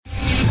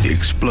The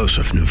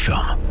explosive new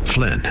film,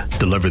 Flynn,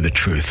 deliver the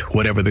truth,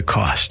 whatever the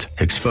cost.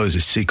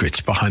 Exposes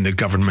secrets behind the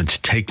government's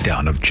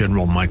takedown of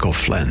General Michael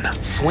Flynn.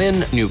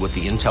 Flynn knew what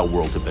the intel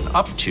world had been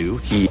up to.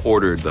 He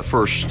ordered the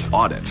first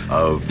audit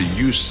of the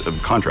use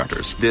of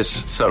contractors.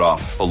 This set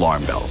off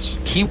alarm bells.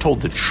 He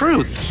told the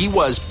truth. He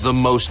was the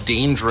most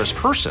dangerous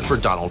person for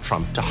Donald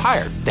Trump to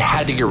hire. They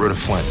had to get rid of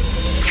Flynn.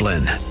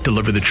 Flynn,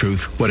 deliver the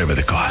truth, whatever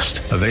the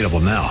cost. Available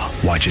now.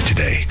 Watch it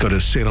today. Go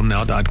to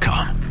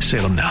salemnow.com.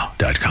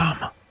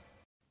 salemnow.com.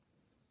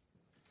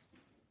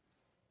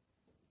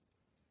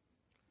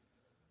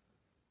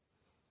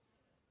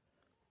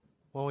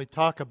 When we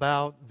talk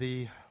about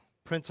the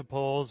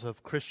principles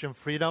of Christian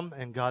freedom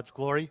and God's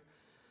glory,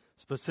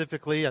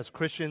 specifically as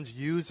Christians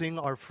using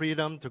our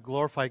freedom to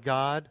glorify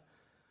God,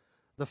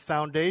 the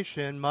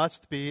foundation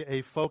must be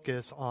a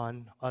focus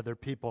on other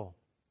people.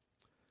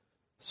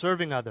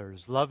 Serving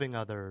others, loving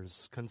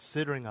others,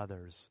 considering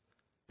others,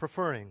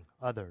 preferring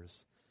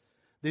others.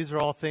 These are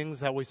all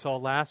things that we saw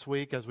last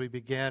week as we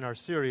began our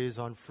series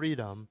on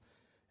freedom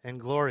and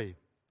glory.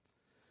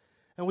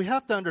 And we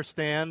have to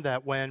understand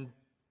that when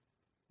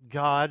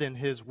God in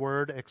His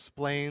Word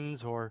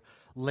explains or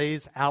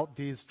lays out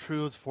these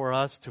truths for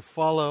us to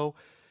follow,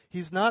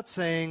 He's not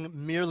saying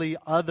merely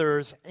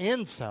others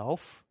and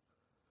self,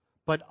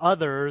 but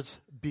others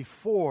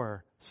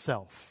before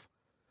self.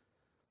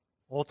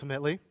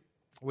 Ultimately,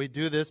 we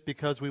do this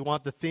because we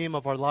want the theme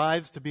of our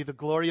lives to be the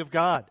glory of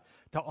God,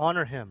 to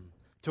honor Him,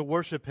 to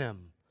worship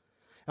Him.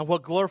 And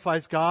what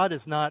glorifies God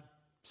is not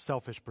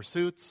selfish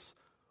pursuits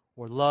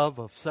or love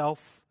of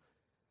self.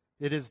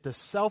 It is the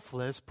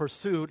selfless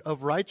pursuit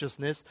of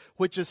righteousness,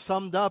 which is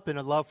summed up in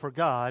a love for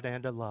God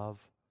and a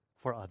love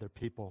for other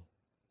people.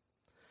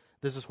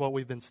 This is what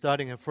we've been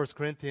studying in 1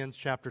 Corinthians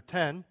chapter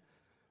 10,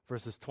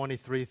 verses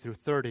 23 through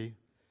 30,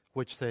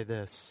 which say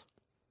this: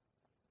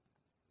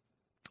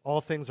 All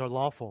things are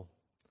lawful,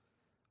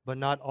 but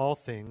not all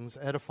things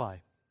edify.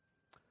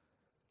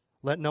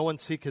 Let no one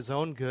seek his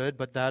own good,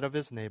 but that of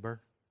his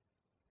neighbor.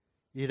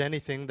 Eat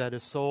anything that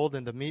is sold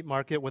in the meat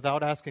market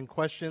without asking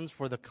questions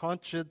for the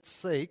conscience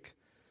sake,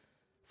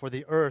 for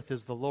the earth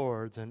is the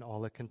Lord's and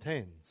all it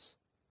contains.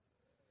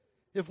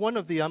 If one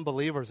of the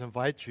unbelievers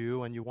invites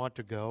you and you want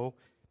to go,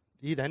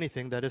 eat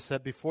anything that is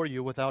set before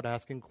you without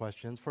asking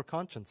questions for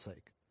conscience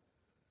sake.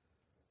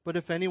 But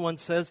if anyone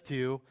says to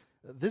you,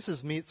 "This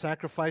is meat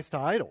sacrificed to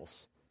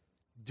idols,"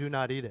 do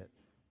not eat it,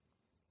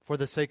 for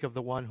the sake of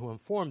the one who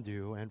informed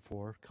you and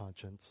for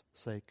conscience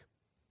sake.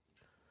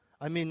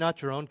 I mean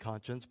not your own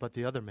conscience, but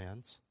the other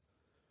man's.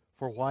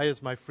 For why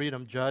is my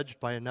freedom judged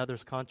by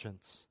another's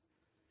conscience?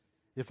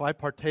 If I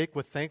partake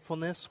with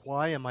thankfulness,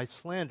 why am I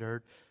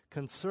slandered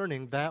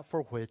concerning that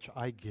for which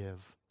I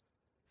give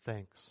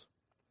thanks?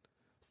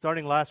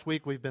 Starting last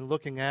week, we've been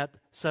looking at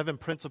 7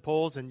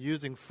 principles in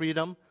using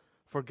freedom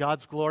for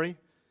God's glory.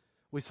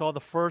 We saw the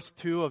first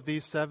 2 of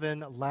these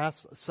 7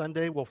 last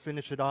Sunday. We'll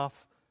finish it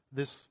off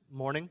this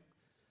morning.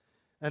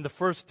 And the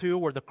first 2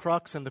 were the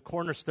crux and the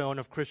cornerstone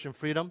of Christian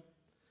freedom.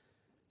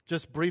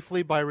 Just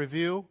briefly by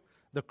review,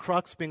 the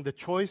crux being the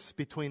choice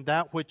between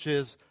that which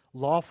is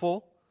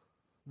lawful,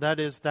 that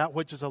is, that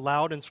which is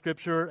allowed in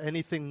Scripture,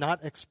 anything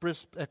not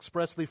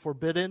expressly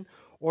forbidden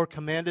or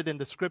commanded in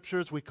the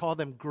Scriptures. We call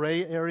them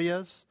gray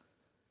areas,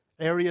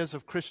 areas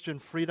of Christian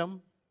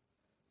freedom,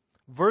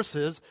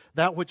 versus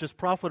that which is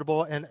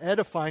profitable and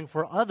edifying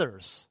for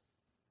others.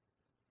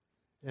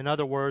 In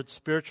other words,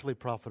 spiritually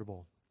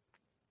profitable,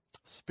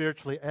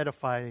 spiritually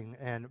edifying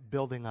and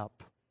building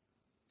up.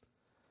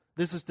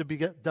 This is to be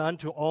done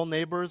to all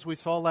neighbors, we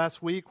saw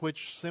last week,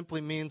 which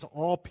simply means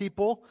all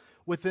people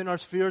within our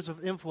spheres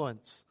of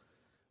influence,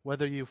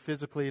 whether you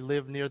physically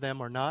live near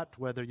them or not,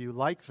 whether you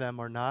like them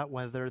or not,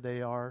 whether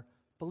they are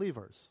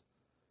believers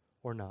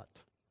or not.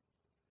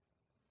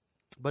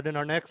 But in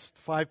our next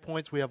 5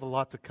 points, we have a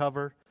lot to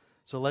cover,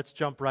 so let's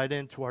jump right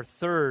into our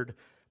third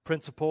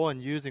principle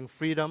in using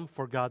freedom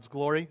for God's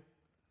glory: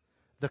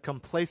 the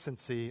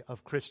complacency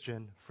of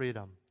Christian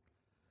freedom.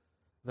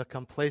 The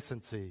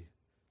complacency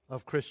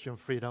of Christian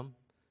freedom.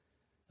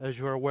 As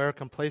you are aware,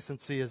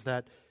 complacency is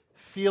that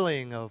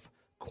feeling of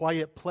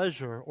quiet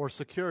pleasure or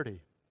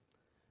security.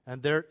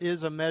 And there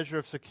is a measure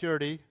of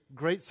security,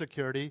 great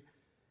security,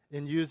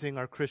 in using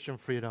our Christian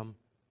freedom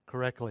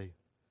correctly.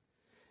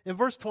 In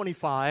verse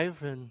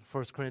 25 in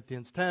 1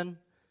 Corinthians 10,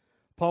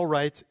 Paul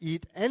writes,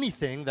 "Eat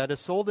anything that is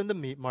sold in the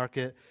meat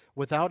market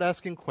without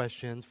asking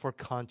questions for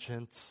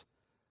conscience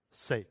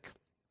sake."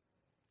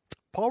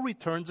 Paul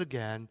returns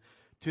again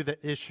to the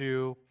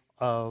issue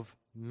of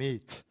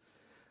meat.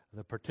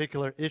 The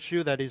particular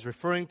issue that he's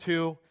referring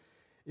to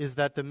is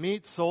that the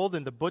meat sold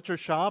in the butcher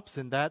shops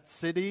in that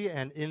city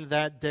and in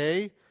that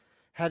day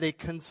had a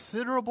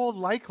considerable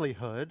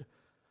likelihood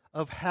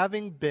of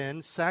having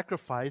been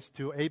sacrificed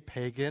to a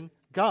pagan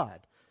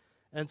god.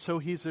 And so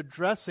he's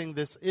addressing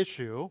this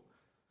issue,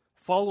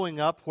 following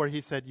up where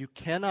he said you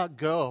cannot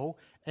go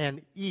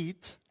and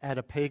eat at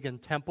a pagan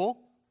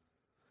temple.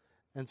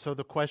 And so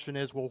the question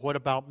is, well, what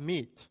about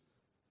meat?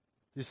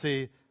 You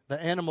see,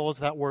 the animals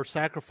that were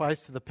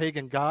sacrificed to the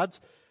pagan gods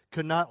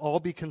could not all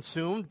be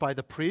consumed by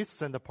the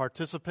priests and the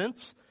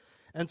participants,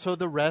 and so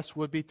the rest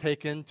would be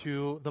taken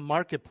to the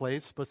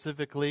marketplace,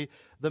 specifically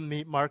the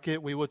meat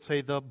market, we would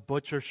say the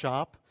butcher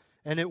shop,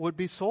 and it would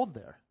be sold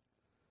there.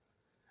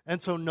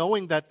 And so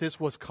knowing that this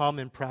was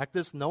common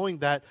practice, knowing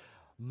that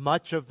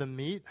much of the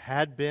meat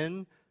had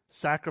been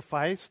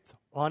sacrificed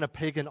on a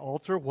pagan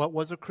altar, what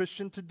was a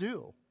Christian to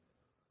do?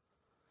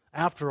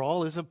 After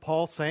all, isn't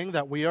Paul saying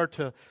that we are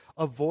to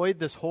avoid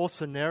this whole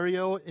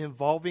scenario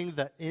involving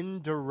the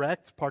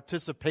indirect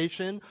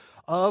participation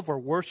of or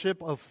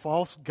worship of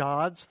false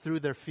gods through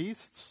their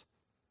feasts?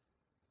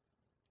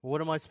 Well,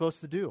 what am I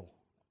supposed to do?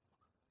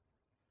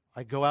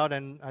 I go out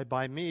and I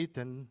buy meat,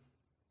 and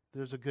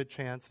there's a good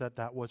chance that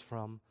that was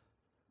from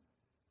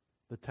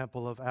the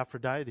temple of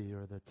Aphrodite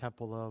or the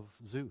temple of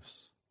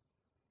Zeus.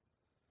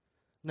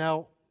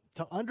 Now,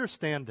 to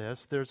understand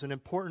this, there's an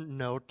important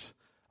note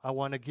I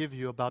want to give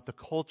you about the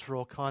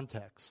cultural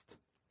context.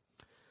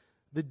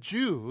 The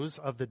Jews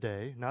of the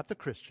day, not the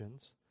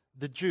Christians,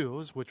 the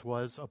Jews, which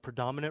was a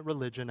predominant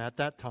religion at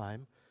that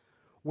time,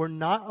 were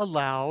not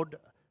allowed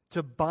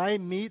to buy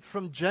meat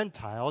from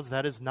Gentiles,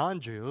 that is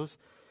non-Jews,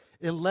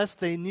 unless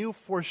they knew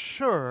for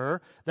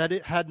sure that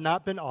it had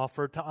not been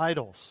offered to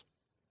idols.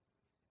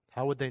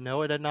 How would they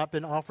know it had not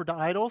been offered to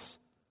idols?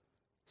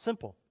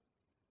 Simple.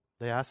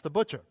 They asked the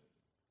butcher,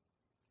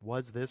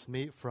 was this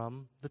meat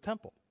from the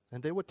temple?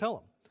 And they would tell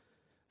them.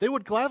 They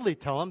would gladly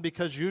tell them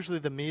because usually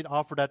the meat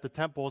offered at the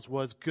temples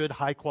was good,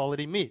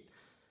 high-quality meat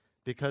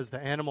because the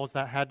animals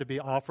that had to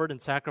be offered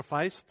and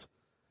sacrificed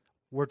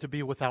were to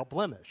be without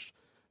blemish.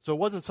 So it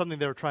wasn't something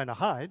they were trying to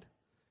hide.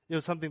 It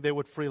was something they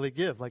would freely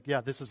give. Like,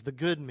 yeah, this is the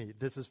good meat.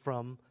 This is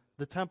from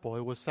the temple.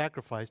 It was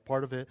sacrificed.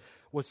 Part of it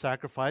was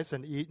sacrificed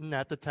and eaten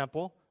at the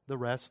temple. The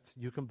rest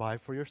you can buy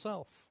for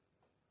yourself.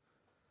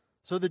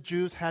 So the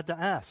Jews had to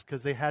ask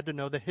because they had to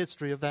know the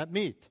history of that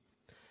meat.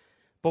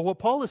 But what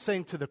Paul is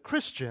saying to the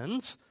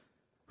Christians,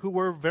 who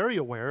were very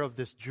aware of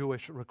this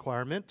Jewish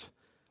requirement,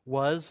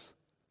 was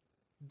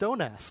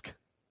don't ask.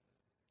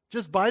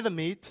 Just buy the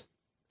meat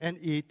and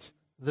eat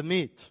the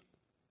meat.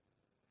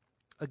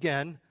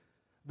 Again,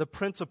 the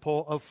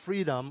principle of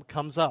freedom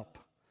comes up.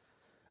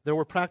 There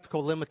were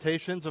practical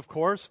limitations, of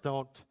course.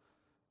 Don't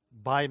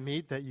buy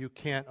meat that you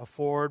can't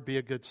afford, be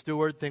a good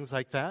steward, things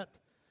like that.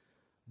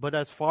 But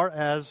as far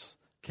as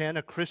can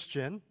a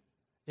Christian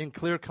in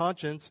clear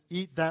conscience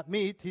eat that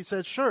meat, he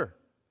said, sure.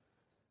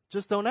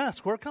 Just don't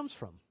ask where it comes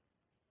from.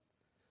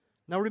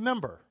 Now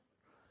remember,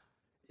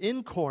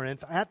 in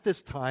Corinth at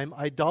this time,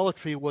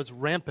 idolatry was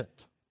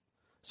rampant.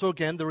 So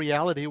again, the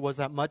reality was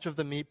that much of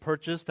the meat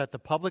purchased at the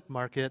public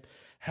market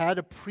had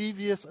a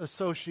previous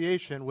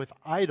association with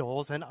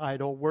idols and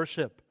idol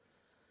worship.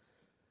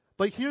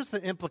 But here's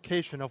the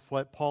implication of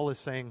what Paul is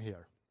saying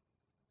here.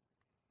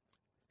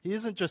 He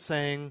isn't just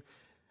saying,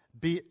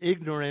 be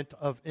ignorant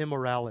of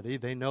immorality.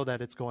 They know that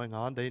it's going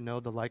on. They know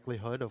the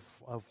likelihood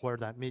of where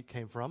that meat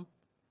came from.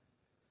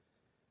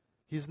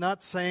 He's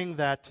not saying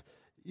that,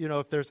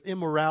 if there's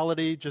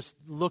immorality, just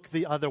look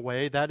the other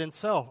way. That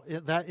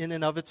in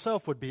and of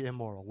itself would be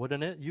immoral,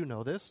 wouldn't it? You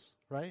know this,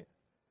 right?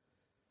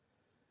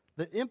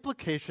 The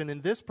implication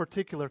in this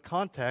particular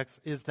context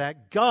is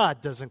that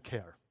God doesn't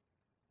care.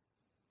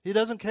 He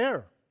doesn't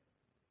care.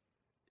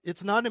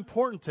 It's not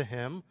important to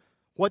him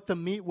what the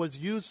meat was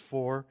used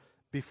for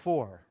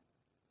before.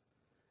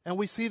 And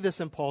we see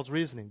this in Paul's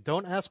reasoning.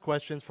 Don't ask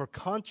questions for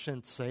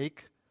conscience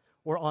sake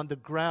or on the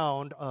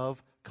ground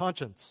of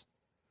conscience.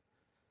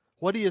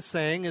 What he is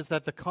saying is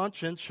that the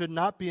conscience should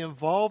not be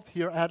involved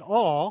here at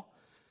all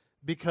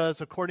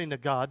because, according to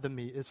God, the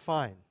meat is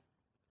fine.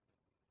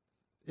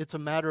 It's a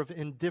matter of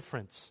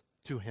indifference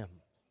to him.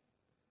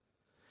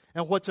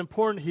 And what's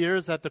important here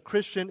is that the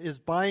Christian is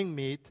buying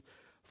meat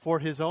for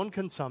his own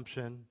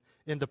consumption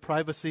in the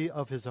privacy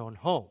of his own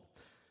home.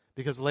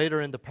 Because later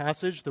in the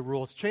passage, the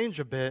rules change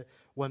a bit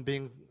when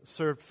being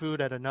served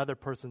food at another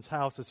person's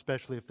house,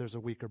 especially if there's a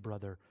weaker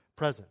brother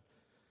present.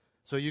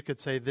 So you could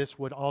say this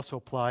would also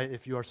apply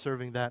if you are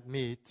serving that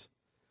meat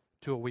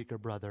to a weaker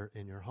brother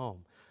in your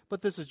home.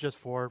 But this is just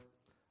for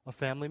a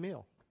family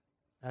meal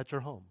at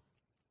your home.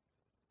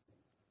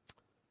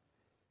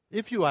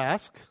 If you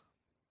ask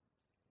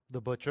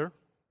the butcher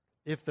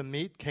if the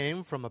meat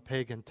came from a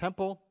pagan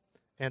temple,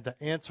 and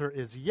the answer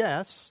is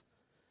yes,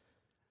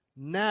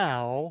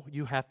 now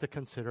you have to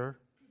consider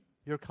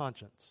your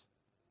conscience.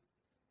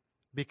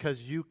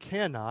 Because you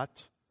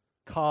cannot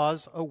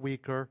cause a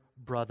weaker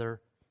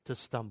brother to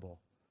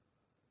stumble,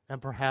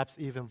 and perhaps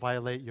even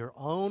violate your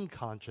own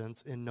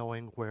conscience in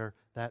knowing where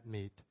that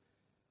meat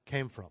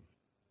came from.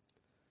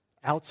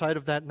 Outside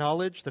of that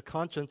knowledge, the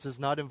conscience is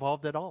not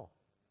involved at all.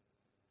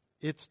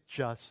 It's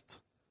just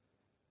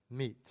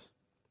meat.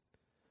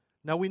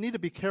 Now, we need to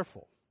be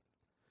careful.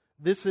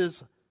 This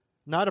is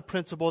not a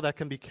principle that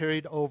can be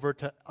carried over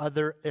to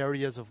other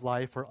areas of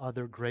life or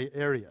other gray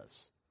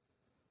areas.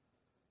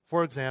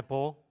 For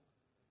example,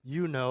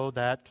 you know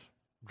that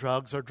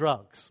drugs are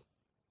drugs.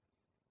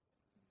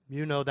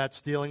 You know that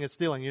stealing is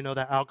stealing. You know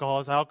that alcohol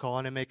is alcohol,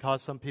 and it may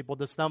cause some people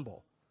to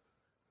stumble.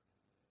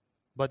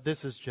 But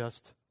this is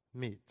just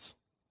meat.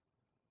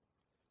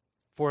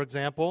 For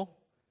example,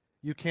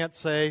 you can't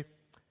say,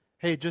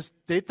 hey, just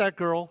date that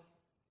girl.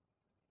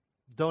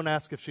 Don't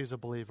ask if she's a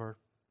believer.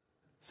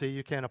 See,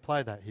 you can't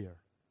apply that here.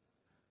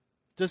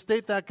 Just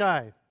date that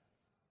guy.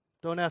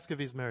 Don't ask if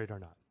he's married or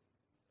not.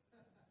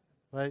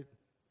 Right?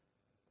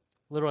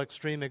 Little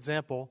extreme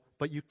example,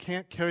 but you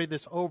can't carry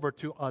this over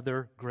to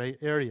other gray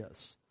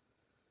areas.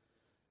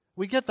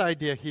 We get the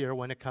idea here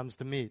when it comes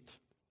to meat.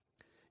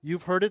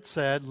 You've heard it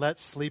said, let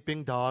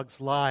sleeping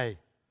dogs lie.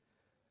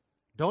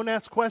 Don't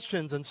ask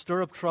questions and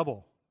stir up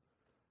trouble,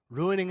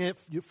 ruining it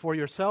for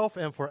yourself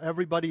and for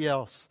everybody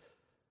else.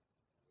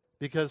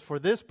 Because for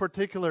this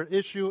particular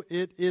issue,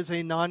 it is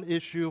a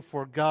non-issue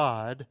for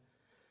God.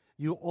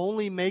 You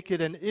only make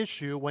it an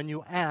issue when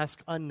you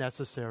ask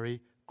unnecessary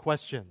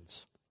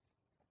questions.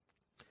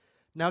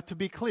 Now, to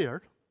be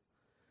clear,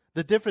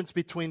 the difference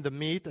between the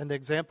meat and the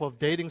example of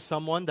dating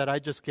someone that I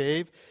just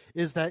gave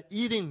is that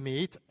eating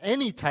meat,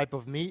 any type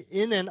of meat,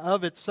 in and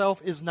of itself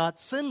is not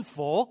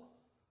sinful,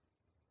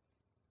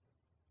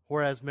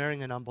 whereas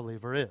marrying an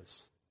unbeliever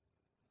is.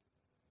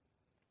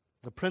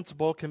 The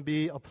principle can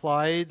be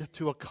applied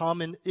to a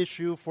common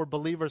issue for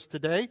believers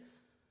today,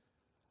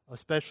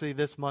 especially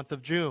this month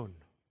of June.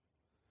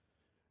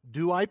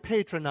 Do I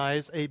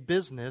patronize a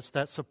business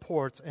that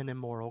supports an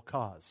immoral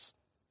cause?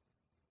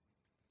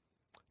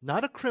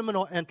 Not a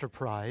criminal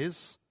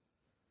enterprise,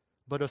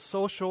 but a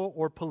social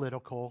or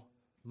political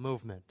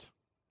movement.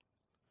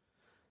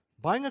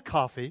 Buying a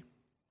coffee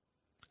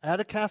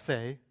at a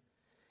cafe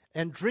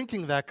and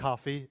drinking that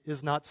coffee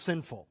is not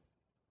sinful.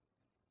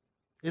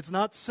 It's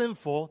not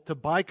sinful to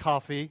buy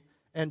coffee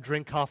and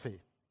drink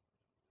coffee,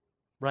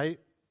 right?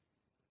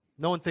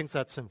 No one thinks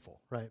that's sinful,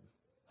 right?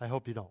 I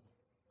hope you don't.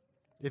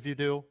 If you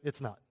do,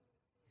 it's not.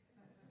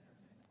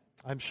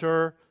 I'm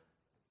sure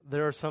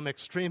there are some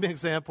extreme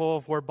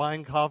examples of where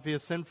buying coffee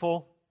is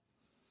sinful,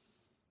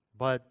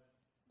 but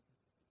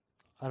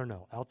I don't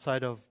know.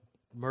 Outside of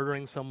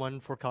murdering someone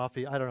for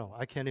coffee, I don't know.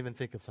 I can't even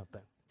think of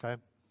something,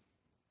 okay?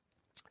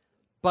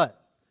 But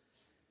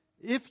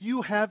if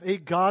you have a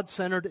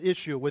God-centered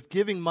issue with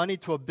giving money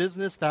to a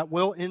business that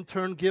will in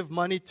turn give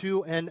money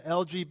to an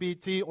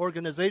LGBT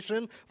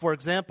organization, for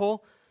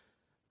example,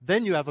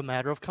 then you have a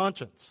matter of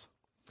conscience.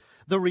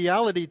 The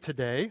reality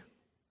today,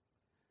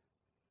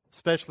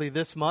 especially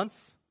this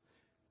month,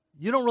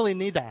 you don't really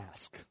need to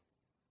ask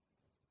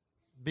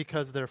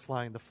because they're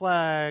flying the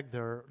flag,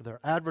 they're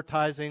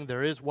advertising.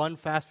 There is one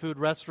fast food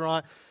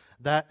restaurant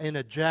that in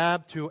a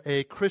jab to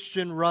a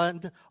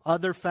Christian-run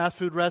other fast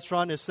food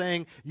restaurant is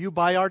saying, you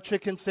buy our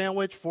chicken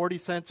sandwich, 40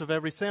 cents of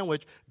every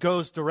sandwich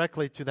goes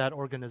directly to that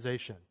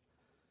organization.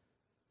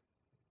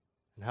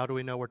 And how do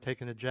we know we're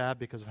taking a jab?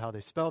 Because of how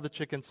they spell the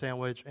chicken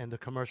sandwich, and the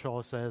commercial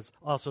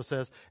also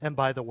says, and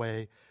by the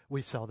way,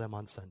 we sell them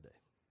on Sunday.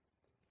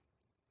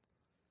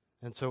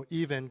 And so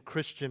even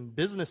Christian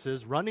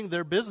businesses running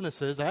their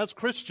businesses as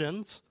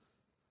Christians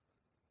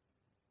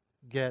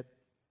get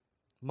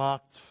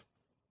mocked,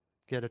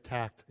 get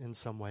attacked in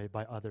some way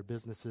by other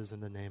businesses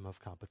in the name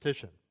of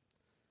competition.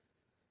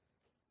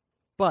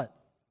 But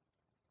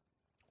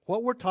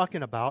what we're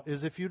talking about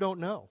is if you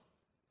don't know,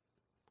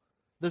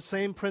 the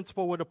same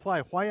principle would apply.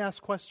 Why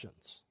ask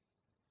questions?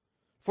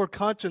 For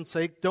conscience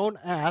sake, don't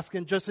ask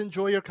and just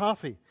enjoy your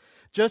coffee.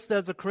 Just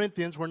as the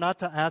Corinthians were not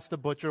to ask the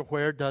butcher,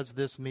 where does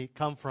this meat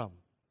come from?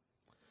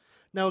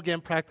 Now,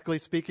 again, practically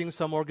speaking,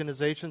 some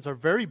organizations are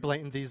very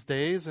blatant these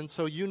days, and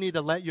so you need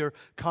to let your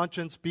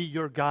conscience be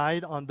your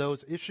guide on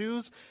those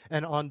issues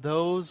and on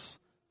those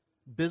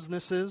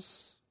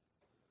businesses.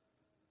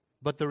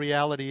 But the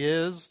reality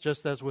is,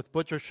 just as with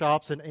butcher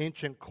shops in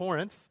ancient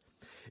Corinth,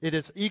 it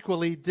is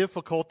equally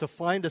difficult to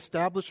find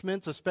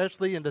establishments,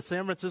 especially in the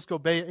San Francisco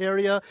Bay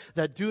Area,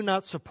 that do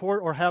not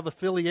support or have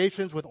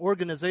affiliations with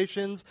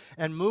organizations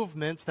and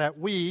movements that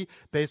we,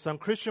 based on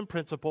Christian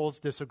principles,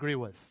 disagree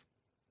with.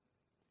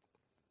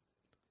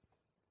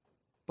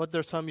 But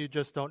there's some you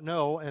just don't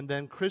know, and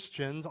then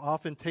Christians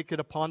often take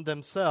it upon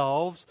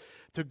themselves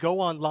to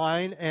go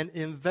online and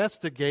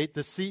investigate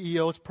the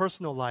CEO's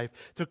personal life,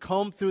 to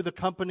comb through the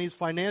company's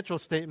financial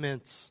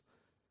statements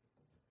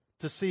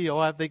to see,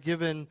 have they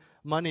given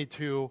money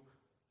to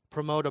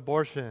promote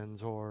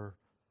abortions or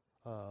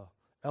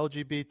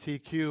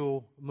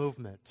LGBTQ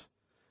movement.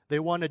 They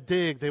want to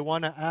dig, they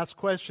want to ask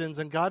questions,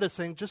 and God is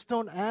saying, just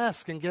don't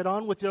ask and get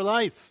on with your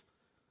life.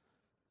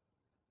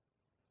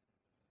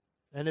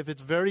 And if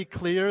it's very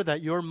clear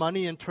that your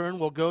money in turn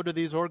will go to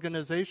these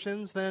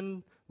organizations,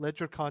 then let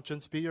your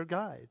conscience be your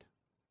guide.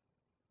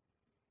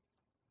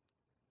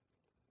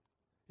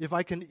 If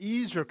I can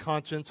ease your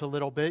conscience a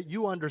little bit,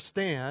 you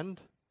understand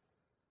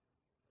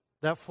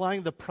that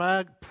flying the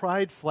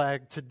pride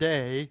flag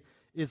today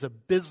is a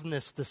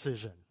business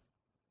decision.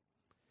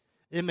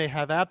 It may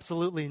have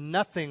absolutely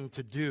nothing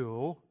to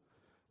do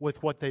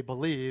with what they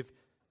believe.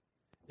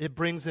 It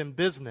brings in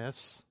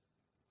business,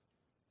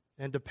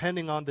 and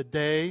depending on the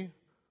day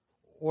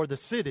or the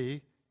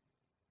city,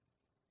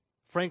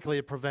 frankly,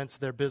 it prevents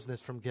their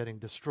business from getting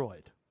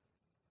destroyed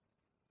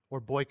or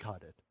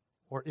boycotted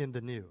or in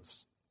the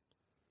news.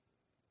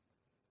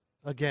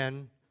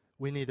 Again,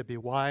 we need to be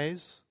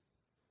wise.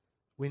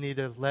 We need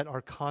to let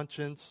our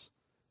conscience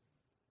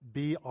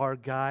be our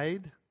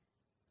guide.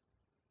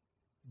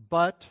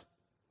 But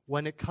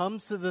when it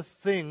comes to the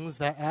things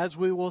that, as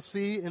we will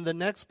see in the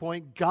next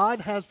point,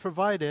 God has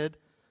provided,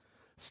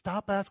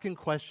 stop asking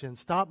questions.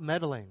 Stop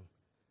meddling.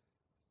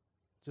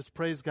 Just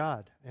praise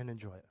God and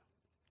enjoy it.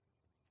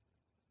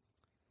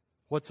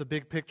 What's the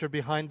big picture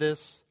behind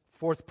this?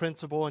 Fourth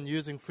principle in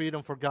using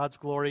freedom for God's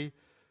glory,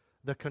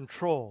 the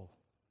control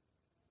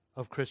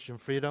of Christian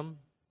freedom.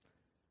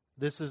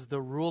 This is the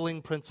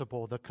ruling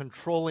principle, the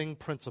controlling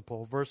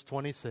principle. Verse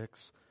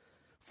 26,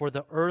 for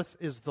the earth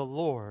is the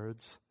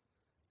Lord's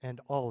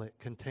and all it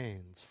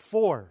contains.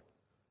 4,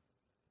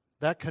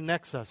 that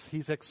connects us.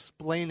 He's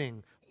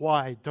explaining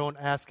why don't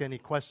ask any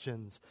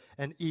questions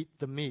and eat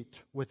the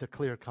meat with a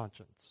clear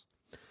conscience.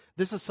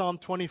 This is Psalm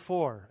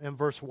 24 and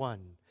verse 1.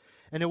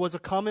 And it was a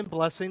common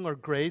blessing or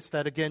grace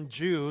that, again,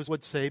 Jews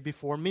would say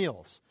before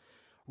meals.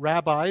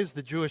 Rabbis,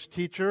 the Jewish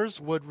teachers,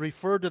 would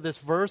refer to this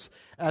verse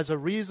as a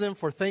reason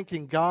for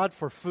thanking God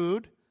for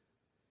food.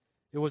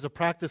 It was a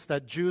practice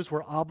that Jews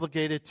were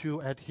obligated to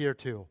adhere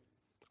to.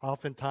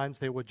 Oftentimes,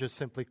 they would just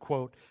simply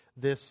quote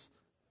this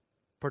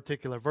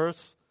particular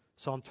verse,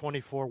 Psalm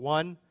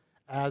 24:1,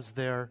 as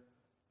their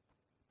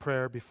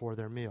prayer before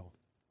their meal.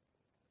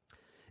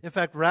 In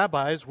fact,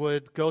 rabbis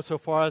would go so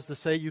far as to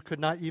say you could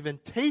not even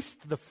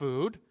taste the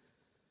food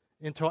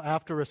until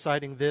after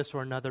reciting this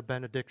or another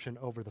benediction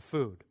over the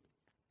food.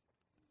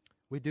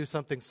 We do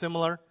something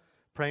similar,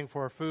 praying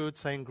for our food,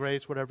 saying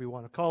grace, whatever you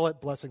want to call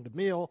it, blessing the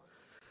meal,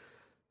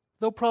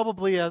 though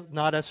probably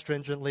not as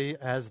stringently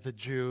as the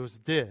Jews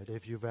did.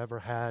 If you've ever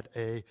had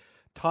a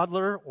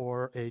toddler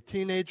or a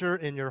teenager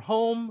in your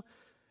home,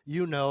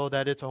 you know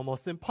that it's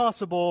almost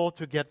impossible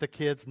to get the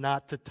kids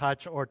not to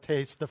touch or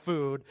taste the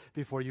food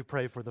before you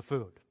pray for the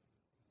food.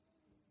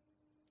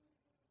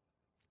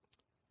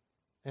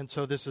 And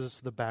so this is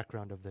the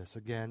background of this.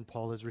 Again,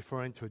 Paul is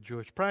referring to a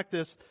Jewish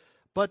practice,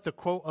 but the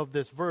quote of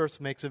this verse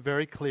makes it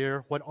very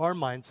clear what our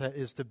mindset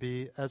is to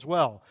be as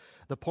well.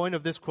 The point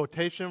of this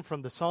quotation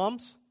from the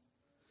Psalms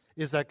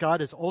is that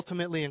God is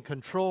ultimately in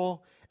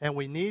control, and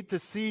we need to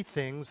see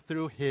things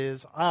through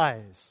His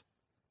eyes.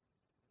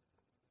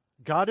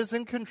 God is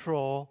in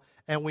control,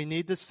 and we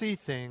need to see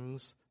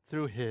things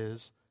through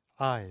His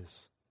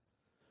eyes.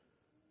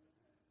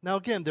 Now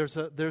again, there's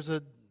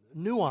a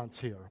nuance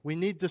here. We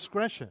need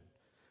discretion.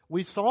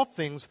 We saw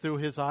things through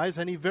His eyes,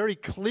 and He very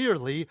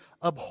clearly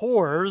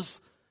abhors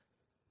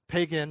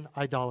pagan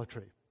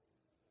idolatry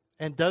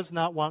and does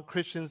not want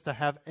Christians to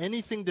have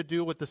anything to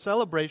do with the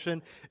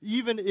celebration,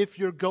 even if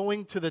you're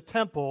going to the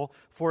temple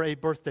for a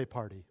birthday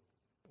party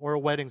or a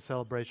wedding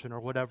celebration or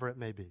whatever it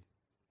may be.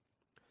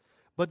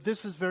 But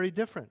this is very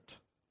different.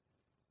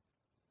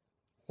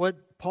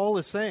 What Paul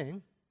is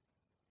saying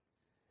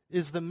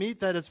is the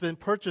meat that has been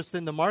purchased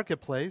in the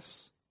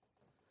marketplace,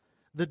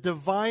 the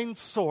divine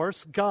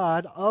source,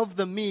 God, of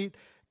the meat,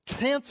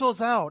 cancels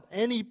out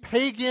any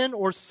pagan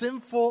or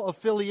sinful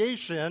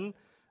affiliation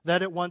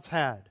that it once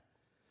had.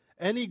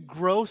 Any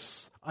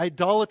gross,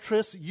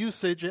 idolatrous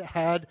usage it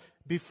had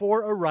before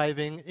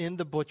arriving in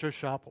the butcher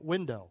shop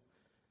window.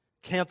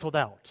 Canceled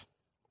out.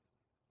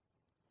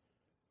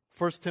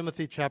 1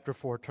 Timothy chapter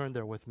 4, turn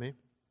there with me.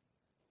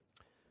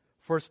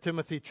 1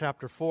 Timothy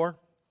chapter 4,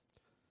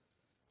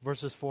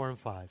 verses 4 and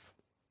 5.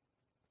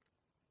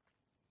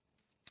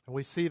 And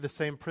we see the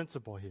same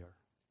principle here.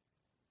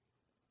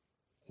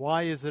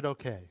 Why is it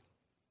okay?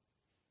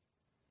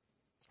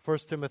 1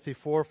 Timothy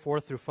 4,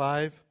 4 through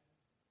 5.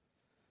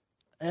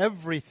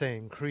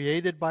 Everything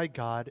created by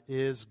God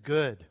is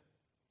good,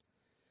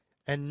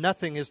 and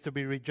nothing is to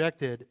be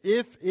rejected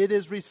if it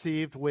is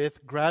received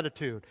with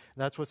gratitude.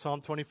 That's what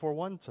Psalm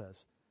 24:1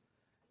 says.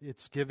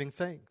 It's giving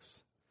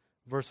thanks.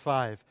 Verse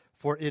 5,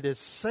 for it is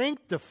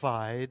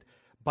sanctified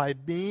by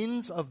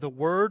means of the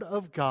word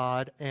of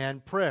God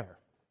and prayer.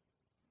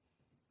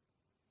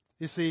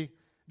 You see,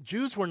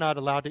 Jews were not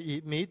allowed to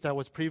eat meat that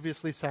was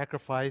previously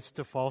sacrificed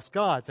to false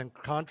gods. And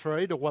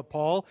contrary to what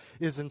Paul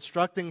is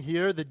instructing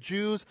here, the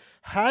Jews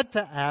had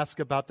to ask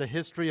about the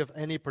history of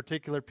any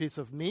particular piece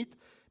of meat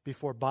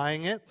before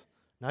buying it,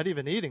 not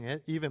even eating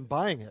it, even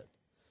buying it.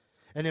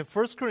 And in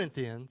 1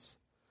 Corinthians,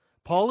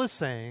 Paul is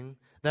saying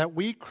that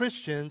we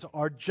Christians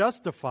are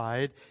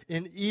justified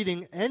in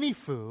eating any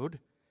food,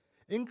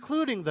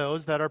 including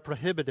those that are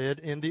prohibited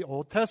in the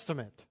Old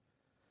Testament.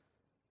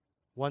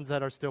 Ones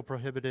that are still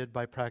prohibited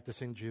by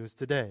practicing Jews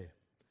today.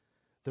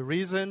 The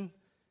reason?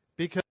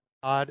 Because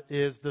God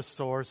is the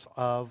source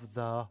of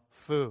the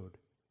food.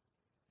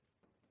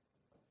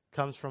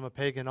 Comes from a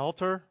pagan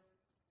altar,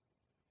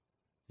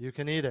 you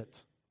can eat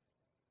it,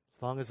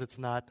 as long as it's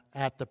not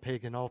at the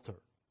pagan altar.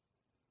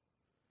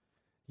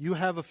 You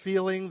have a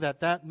feeling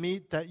that that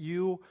meat that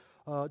you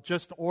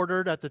just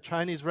ordered at the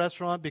Chinese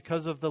restaurant,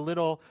 because of the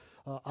little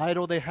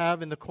idol they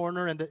have in the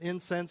corner and the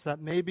incense, that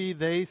maybe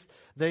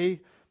they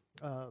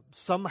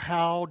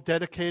somehow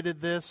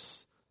dedicated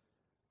this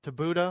to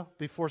Buddha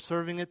before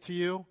serving it to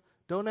you.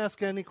 Don't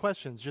ask any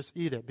questions. Just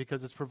eat it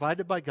because it's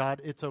provided by God.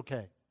 It's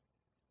okay.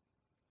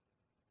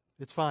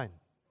 It's fine.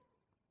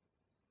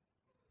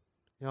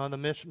 On the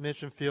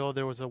mission field,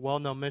 there was a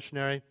well-known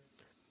missionary.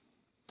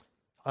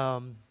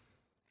 I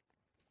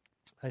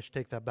should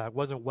take that back.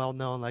 Wasn't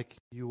well-known like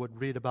you would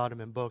read about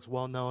him in books.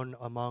 Well-known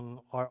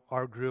among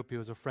our group. He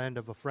was a friend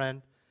of a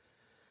friend.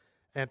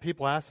 And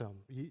people ask him,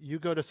 you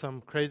go to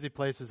some crazy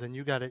places and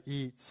you got to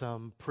eat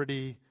some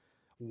pretty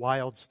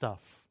wild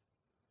stuff.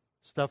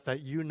 Stuff that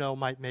you know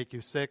might make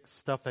you sick.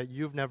 Stuff that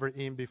you've never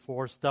eaten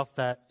before. Stuff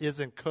that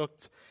isn't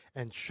cooked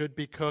and should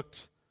be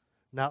cooked.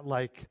 Not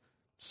like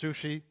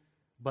sushi,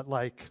 but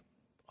like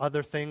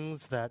other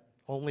things that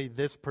only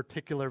this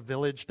particular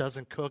village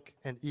doesn't cook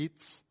and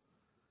eats.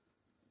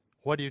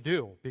 What do you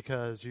do?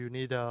 Because you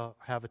need to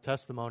have a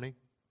testimony.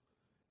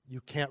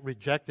 You can't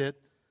reject it,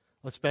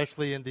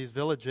 especially in these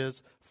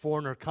villages.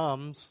 Foreigner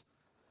comes.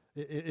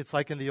 It's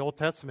like in the Old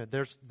Testament.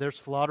 They're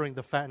slaughtering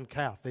the fattened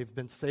calf. They've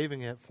been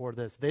saving it for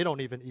this. They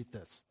don't even eat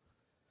this.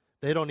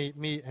 They don't eat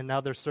meat, and now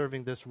they're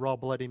serving this raw,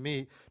 bloody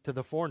meat to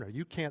the foreigner.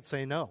 You can't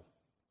say no.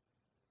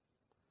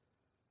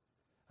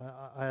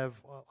 I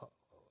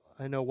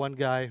know one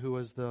guy who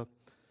is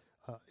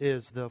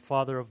the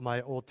father of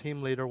my old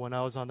team leader when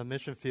I was on the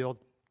mission field.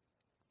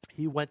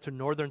 He went to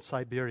northern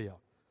Siberia.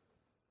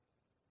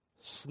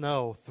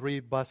 Snow 3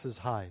 buses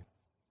high.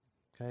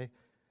 Okay?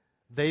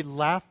 They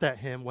laughed at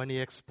him when he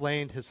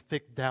explained his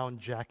thick down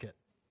jacket.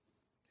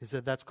 He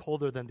said, that's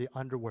colder than the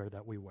underwear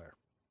that we wear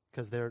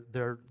because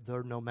they're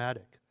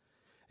nomadic.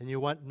 And you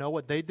want to know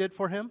what they did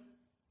for him?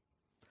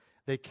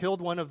 They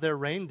killed one of their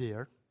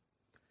reindeer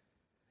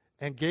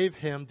and gave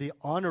him the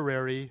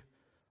honorary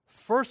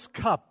first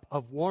cup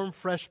of warm,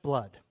 fresh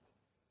blood.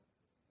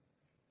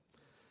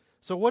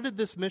 So what did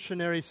this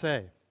missionary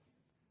say?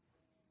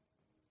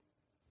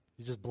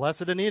 You just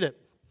bless it and eat it.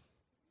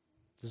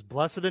 Just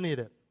bless it and eat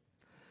it.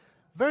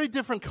 Very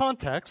different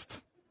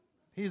context.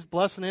 He's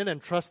blessing it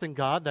and trusting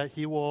God that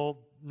he will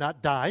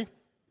not die.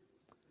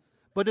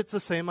 But it's the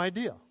same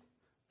idea.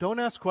 Don't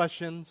ask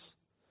questions.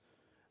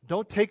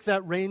 Don't take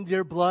that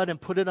reindeer blood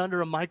and put it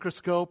under a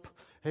microscope.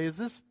 Hey, has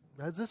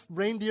this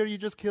reindeer you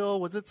just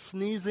killed, was it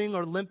sneezing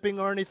or limping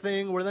or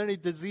anything? Were there any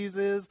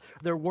diseases?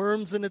 Are there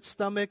worms in its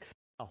stomach?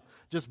 No,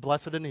 just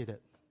bless it and eat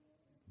it.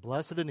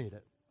 Bless it and eat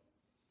it.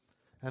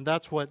 And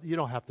that's what, you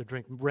don't have to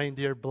drink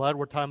reindeer blood.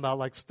 We're talking about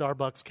like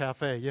Starbucks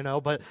Cafe,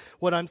 But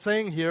what I'm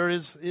saying here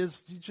is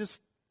you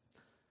just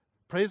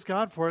praise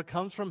God for it. It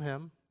comes from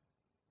Him.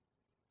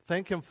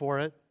 Thank Him for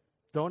it.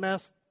 Don't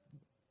ask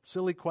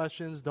silly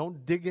questions.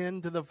 Don't dig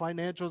into the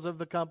financials of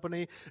the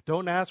company.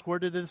 Don't ask, where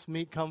did this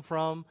meat come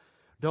from?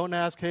 Don't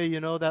ask, hey,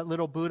 that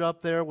little boot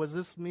up there, was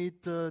this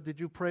meat, did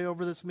you pray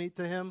over this meat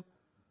to him?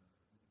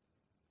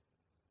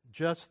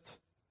 Just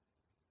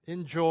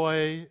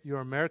enjoy your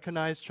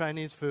Americanized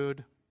Chinese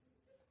food,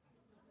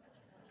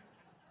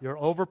 your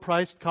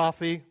overpriced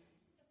coffee,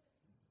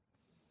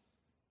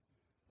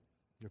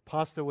 your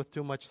pasta with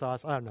too much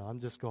sauce. I don't know, I'm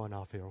just going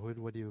off here.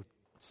 What do you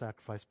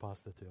sacrifice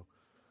pasta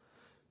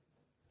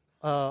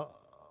to?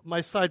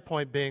 My side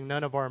point being,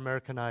 none of our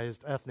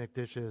Americanized ethnic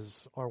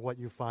dishes are what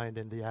you find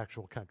in the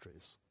actual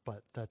countries,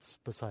 but that's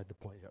beside the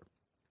point here.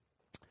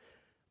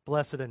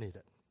 Bless it and eat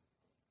it.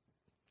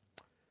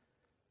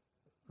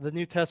 The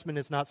New Testament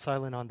is not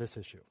silent on this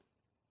issue.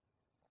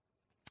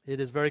 It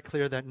is very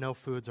clear that no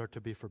foods are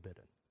to be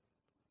forbidden,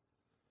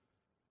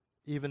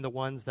 even the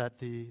ones that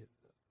the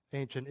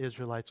ancient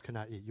Israelites could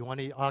not eat. You want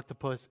to eat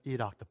octopus? Eat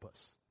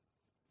octopus.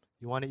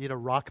 You want to eat a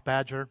rock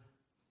badger?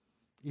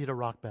 Eat a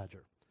rock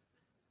badger.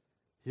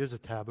 Here's a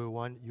taboo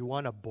one. You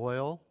want to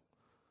boil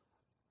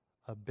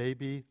a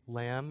baby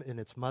lamb in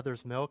its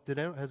mother's milk?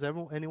 Has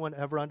anyone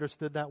ever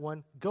understood that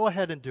one? Go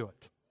ahead and do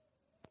it.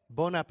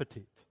 Bon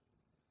appetit.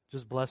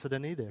 Just bless it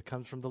and eat it. It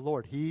comes from the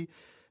Lord. He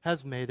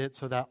has made it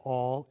so that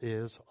all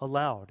is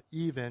allowed,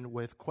 even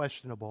with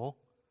questionable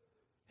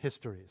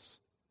histories.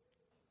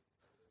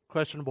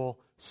 Questionable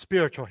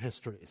spiritual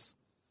histories.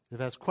 If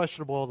that's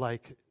questionable,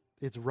 like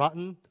it's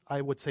rotten,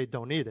 I would say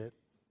don't eat it.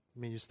 I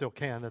mean, you still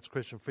can. That's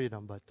Christian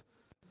freedom, but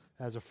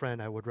as a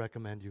friend, I would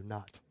recommend you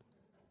not.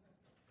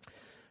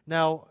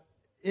 Now,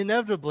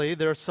 inevitably,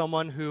 there's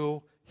someone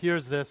who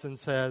hears this and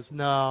says,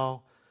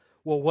 no,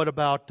 well, what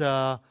about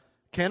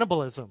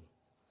cannibalism?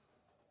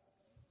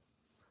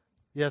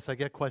 Yes, I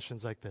get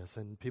questions like this,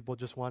 and people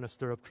just want to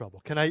stir up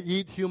trouble. Can I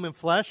eat human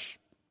flesh?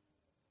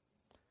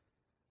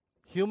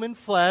 Human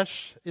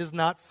flesh is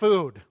not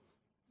food.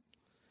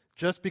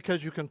 Just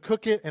because you can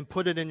cook it and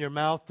put it in your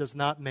mouth does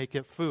not make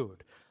it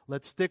food.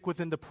 Let's stick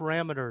within the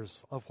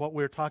parameters of what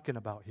we're talking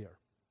about here.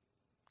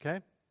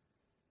 Okay?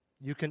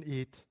 You can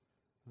eat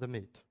the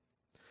meat.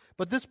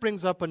 But this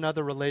brings up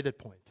another related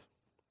point.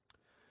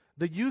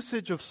 The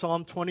usage of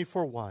Psalm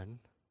 24:1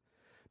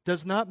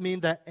 does not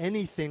mean that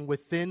anything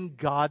within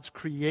God's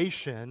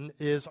creation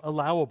is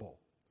allowable.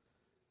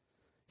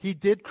 He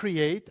did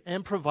create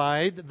and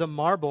provide the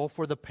marble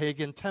for the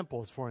pagan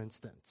temples, for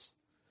instance.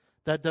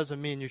 That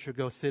doesn't mean you should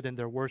go sit in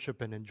their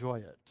worship and enjoy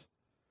it.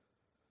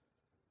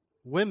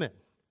 Women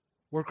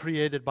were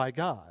created by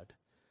God,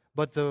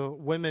 but the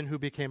women who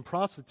became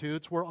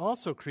prostitutes were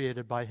also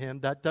created by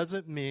Him. That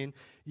doesn't mean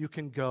you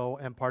can go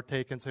and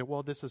partake and say,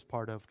 well, this is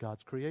part of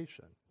God's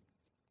creation.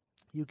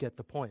 You get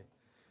the point.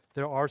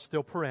 There are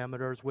still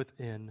parameters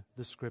within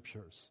the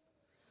Scriptures.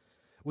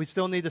 We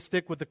still need to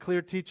stick with the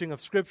clear teaching of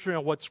Scripture,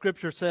 and what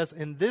Scripture says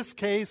in this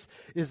case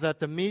is that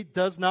the meat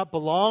does not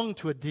belong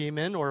to a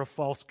demon or a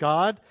false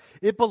god.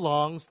 It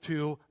belongs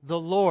to the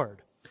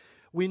Lord.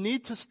 We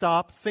need to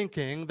stop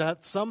thinking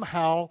that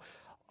somehow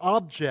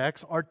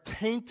objects are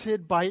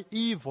tainted by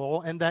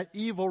evil and that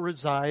evil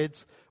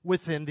resides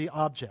within the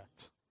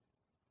object.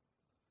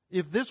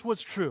 If this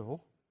was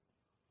true,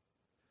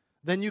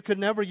 then you could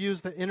never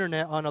use the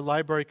internet on a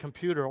library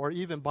computer or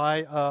even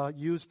buy a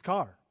used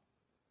car,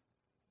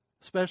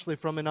 especially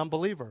from an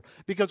unbeliever.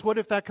 Because what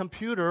if that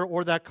computer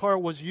or that car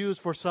was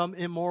used for some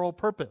immoral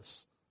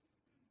purpose?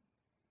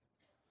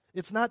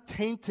 It's not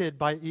tainted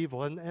by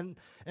evil. And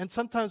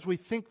sometimes we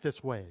think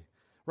this way,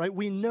 right?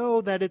 We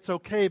know that it's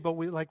okay, but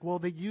we like, well,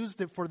 they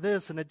used it for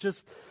this, and it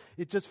just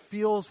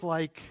feels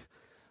like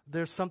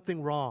there's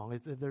something wrong.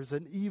 There's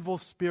an evil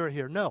spirit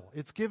here. No,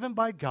 it's given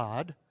by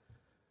God.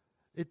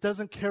 It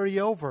doesn't carry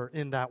over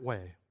in that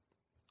way.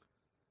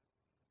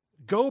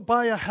 Go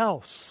buy a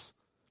house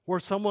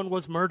where someone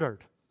was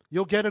murdered.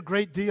 You'll get a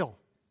great deal.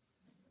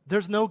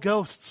 There's no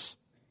ghosts.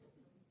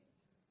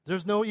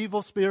 There's no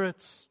evil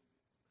spirits.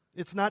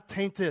 It's not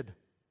tainted.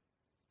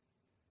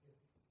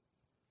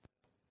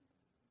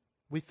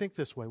 We think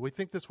this way. We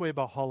think this way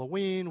about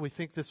Halloween. We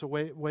think this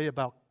way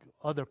about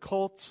other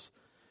cults.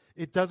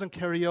 It doesn't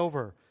carry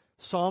over.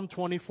 Psalm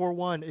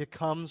 24:1, it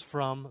comes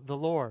from the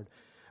Lord.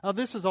 Now,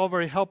 this is all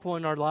very helpful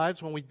in our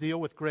lives when we deal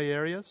with gray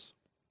areas.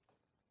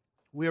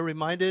 We are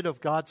reminded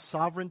of God's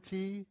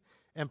sovereignty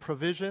and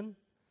provision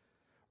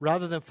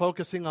rather than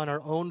focusing on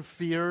our own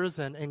fears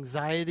and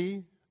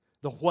anxiety,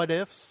 the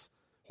what-ifs.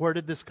 Where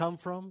did this come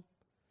from?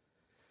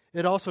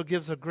 It also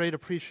gives a great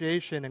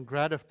appreciation and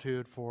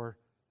gratitude for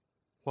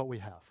what we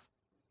have,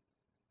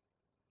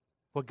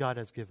 what God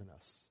has given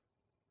us,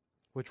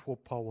 which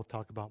Paul will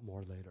talk about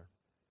more later.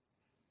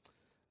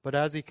 But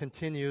as he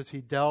continues,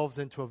 he delves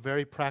into a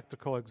very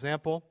practical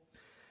example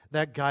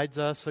that guides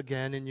us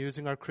again in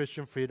using our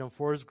Christian freedom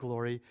for his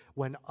glory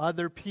when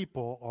other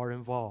people are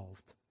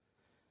involved.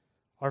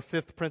 Our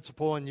fifth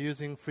principle in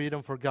using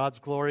freedom for God's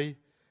glory,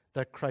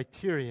 the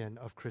criterion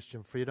of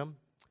Christian freedom.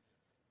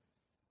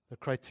 The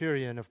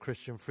criterion of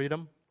Christian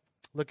freedom.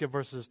 Look at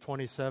verses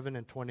 27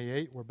 and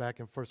 28. We're back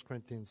in 1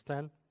 Corinthians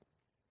 10.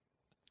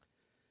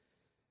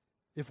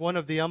 If one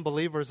of the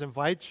unbelievers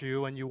invites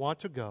you and you want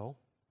to go,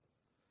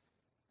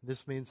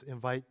 this means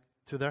invite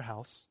to their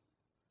house,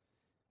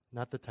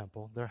 not the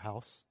temple, their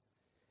house.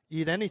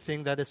 Eat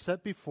anything that is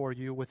set before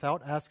you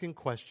without asking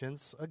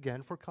questions,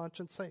 again, for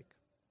conscience sake.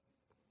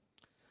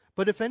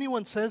 But if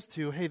anyone says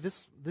to you, hey,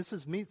 this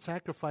is meat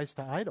sacrificed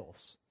to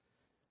idols,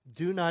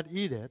 do not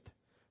eat it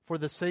for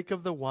the sake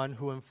of the one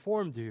who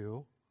informed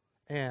you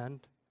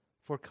and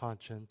for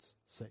conscience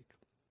sake.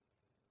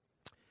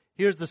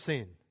 Here's the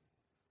scene.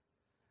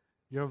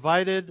 You're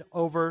invited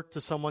over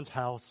to someone's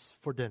house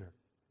for dinner.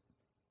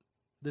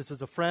 This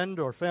is a friend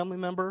or family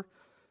member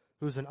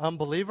who's an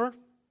unbeliever.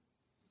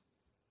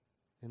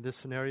 In this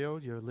scenario,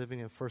 you're living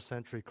in first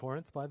century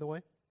Corinth, by the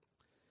way.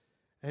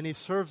 And he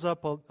serves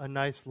up a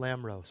nice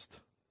lamb roast.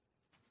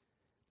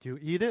 Do you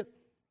eat it,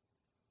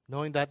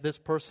 knowing that this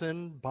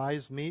person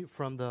buys meat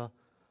from the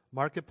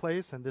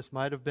marketplace and this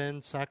might have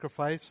been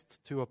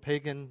sacrificed to a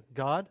pagan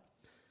god?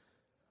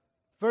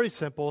 Very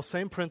simple,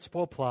 same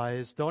principle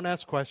applies. Don't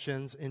ask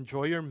questions,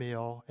 enjoy your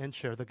meal, and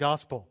share the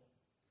gospel.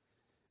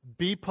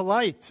 Be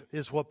polite,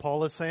 is what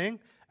Paul is saying.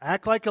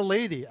 Act like a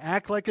lady,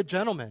 act like a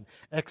gentleman.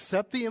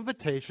 Accept the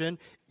invitation,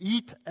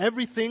 eat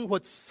everything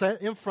what's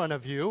set in front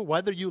of you,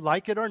 whether you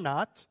like it or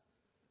not.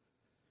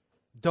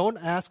 Don't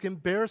ask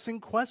embarrassing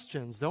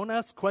questions. Don't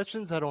ask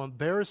questions that'll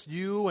embarrass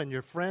you and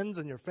your friends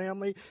and your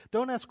family.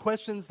 Don't ask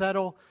questions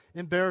that'll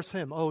embarrass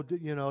him. Oh,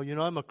 you know,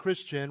 I'm a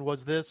Christian.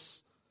 Was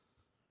this?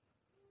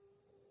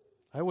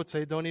 I would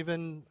say don't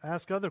even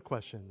ask other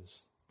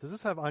questions. Does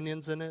this have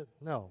onions in it?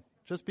 No.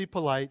 Just be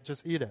polite.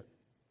 Just eat it.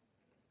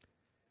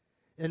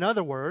 In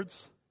other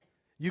words,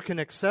 you can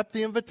accept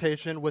the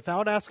invitation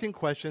without asking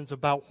questions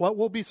about what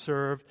will be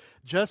served,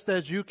 just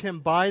as you can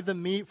buy the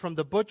meat from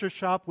the butcher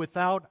shop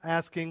without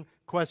asking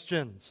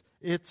questions.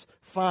 It's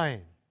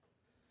fine.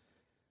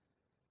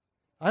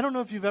 I don't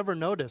know if you've ever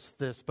noticed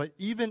this, but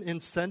even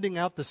in sending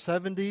out the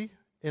 70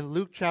 in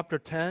Luke chapter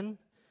 10,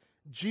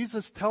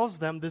 Jesus tells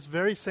them this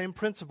very same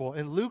principle.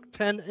 In Luke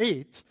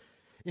 10:8,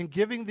 in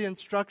giving the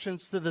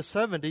instructions to the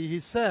 70, he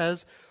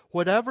says,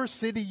 whatever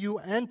city you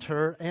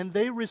enter and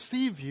they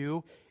receive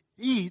you,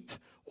 eat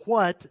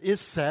what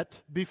is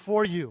set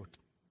before you.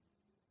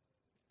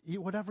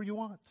 Eat whatever you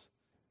want.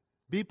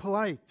 Be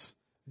polite.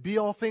 Be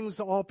all things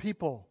to all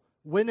people.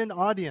 Win an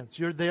audience.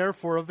 You're there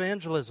for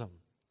evangelism.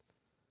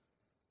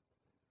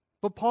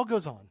 But Paul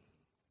goes on.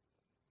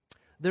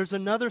 There's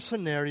another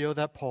scenario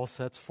that Paul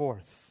sets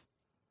forth.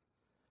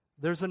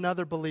 There's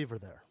another believer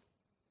there.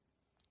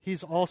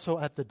 He's also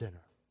at the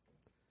dinner.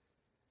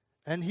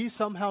 And he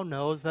somehow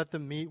knows that the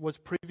meat was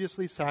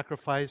previously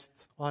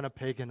sacrificed on a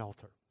pagan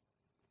altar.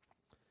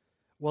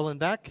 Well, in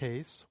that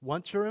case,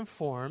 once you're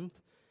informed,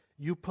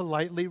 you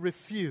politely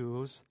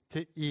refuse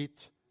to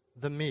eat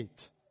the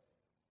meat.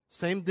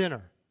 Same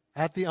dinner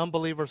at the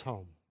unbeliever's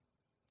home.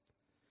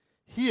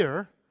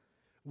 Here,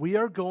 we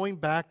are going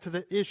back to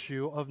the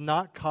issue of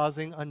not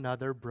causing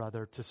another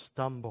brother to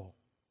stumble.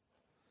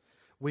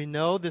 We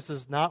know this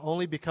is not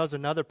only because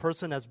another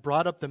person has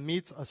brought up the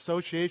meat's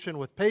association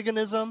with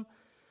paganism,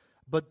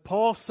 but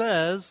Paul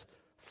says,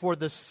 for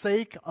the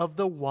sake of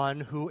the one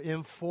who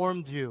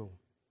informed you.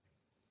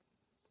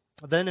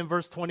 Then in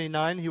verse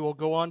 29, he will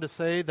go on to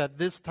say that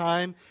this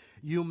time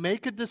you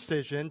make a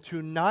decision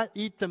to not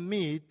eat the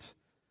meat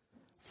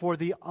for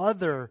the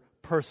other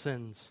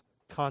person's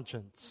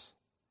conscience.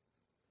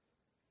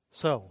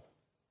 So,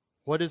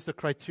 what is the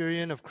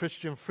criterion of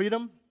Christian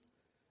freedom?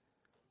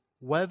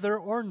 Whether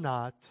or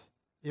not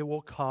it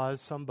will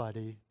cause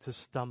somebody to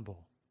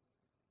stumble.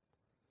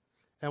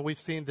 And we've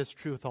seen this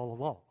truth all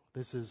along.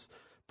 This is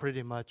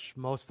pretty much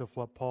most of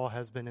what Paul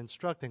has been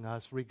instructing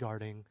us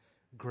regarding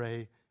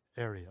gray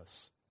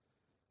areas.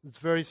 It's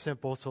very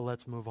simple, so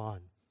let's move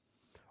on.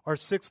 Our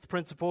sixth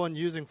principle in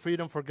using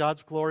freedom for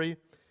God's glory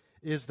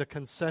is the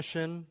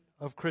concession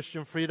of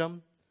Christian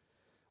freedom.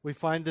 We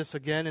find this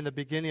again in the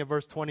beginning of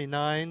verse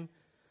 29.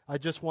 I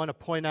just want to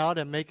point out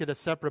and make it a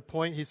separate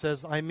point. He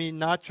says, I mean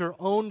not your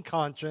own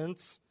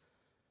conscience,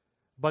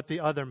 but the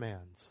other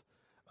man's.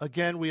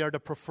 Again, we are to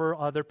prefer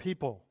other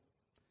people.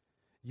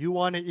 You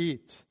want to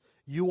eat.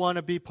 You want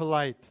to be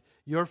polite.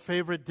 Your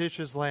favorite dish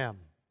is lamb.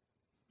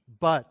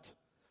 But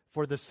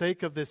for the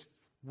sake of this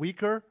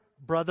weaker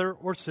brother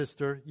or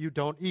sister, you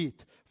don't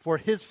eat. For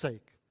his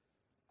sake.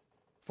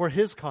 For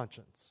his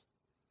conscience.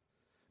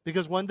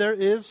 Because when there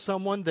is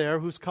someone there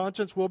whose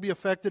conscience will be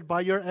affected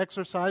by your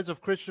exercise of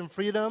Christian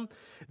freedom,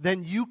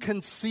 then you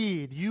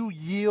concede, you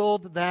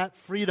yield that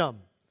freedom.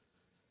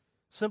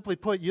 Simply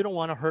put, you don't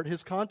want to hurt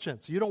his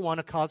conscience. You don't want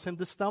to cause him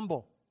to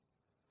stumble.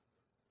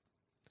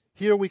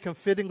 Here we can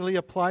fittingly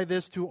apply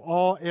this to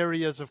all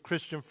areas of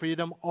Christian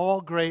freedom,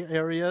 all gray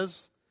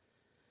areas.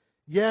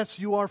 Yes,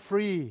 you are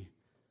free,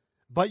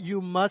 but you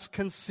must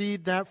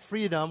concede that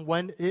freedom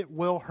when it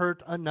will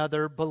hurt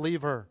another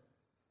believer.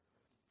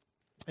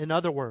 In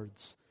other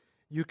words,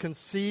 you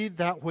concede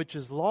that which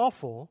is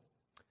lawful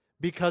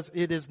because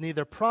it is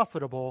neither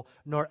profitable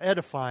nor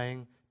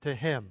edifying to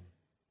him.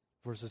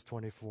 Verses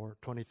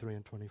 23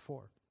 and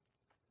 24.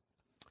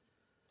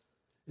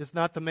 It's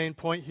not the main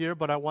point here,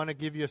 but I want to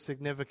give you a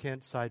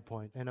significant side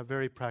point and a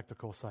very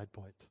practical side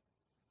point.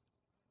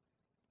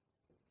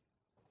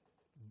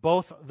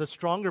 Both the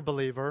stronger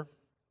believer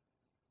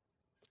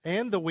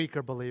and the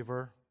weaker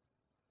believer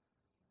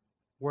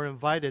were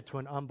invited to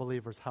an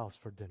unbeliever's house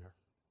for dinner.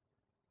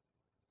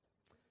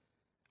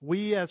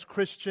 We as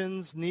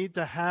Christians need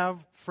to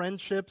have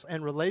friendships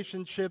and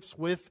relationships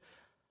with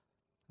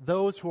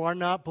those who are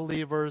not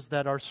believers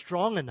that are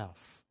strong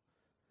enough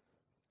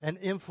and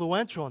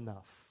influential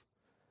enough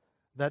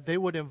that they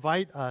would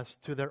invite us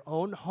to their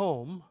own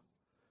home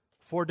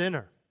for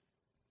dinner.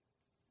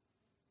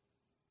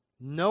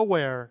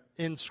 Nowhere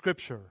in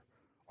Scripture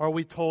are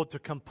we told to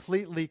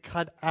completely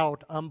cut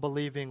out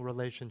unbelieving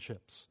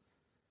relationships.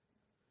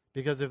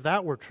 Because if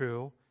that were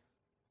true,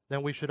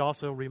 then we should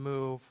also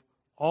remove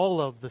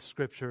all of the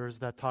Scriptures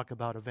that talk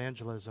about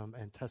evangelism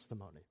and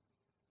testimony.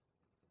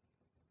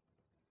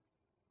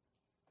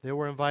 They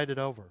were invited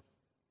over.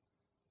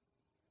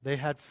 They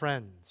had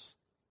friends.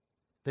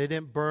 They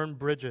didn't burn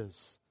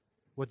bridges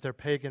with their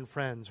pagan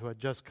friends who had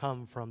just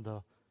come from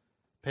the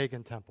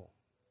pagan temple.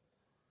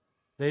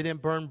 They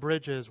didn't burn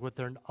bridges with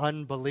their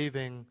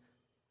unbelieving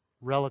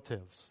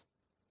relatives.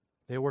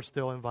 They were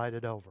still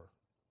invited over.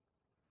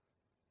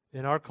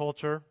 In our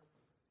culture,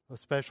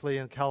 especially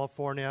in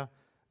California,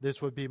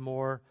 this would be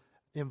more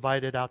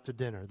invited out to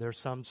dinner. There's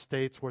some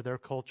states where their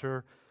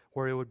culture,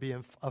 where it would be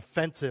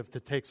offensive to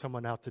take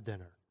someone out to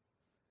dinner.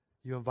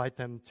 You invite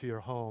them to your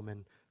home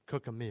and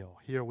cook a meal.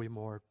 Here we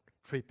more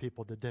treat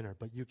people to dinner,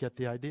 but you get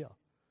the idea.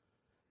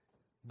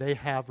 They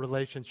have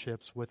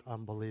relationships with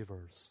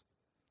unbelievers.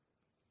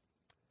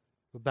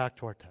 But back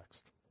to our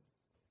text.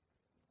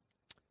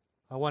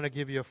 I want to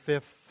give you a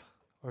fifth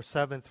or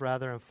seventh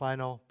rather and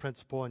final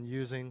principle in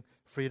using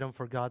freedom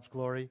for God's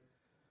glory.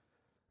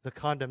 The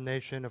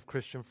condemnation of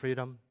Christian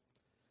freedom.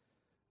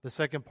 The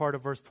second part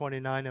of verse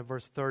 29 and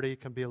verse 30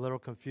 can be a little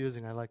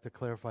confusing. I'd like to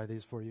clarify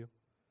these for you.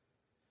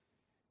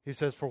 He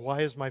says, "For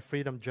why is my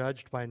freedom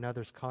judged by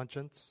another's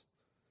conscience?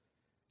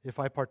 If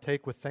I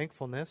partake with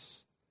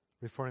thankfulness,"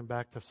 referring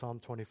back to Psalm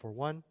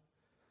 24:1,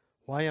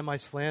 "why am I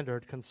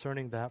slandered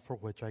concerning that for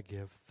which I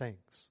give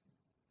thanks?"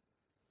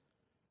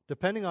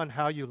 Depending on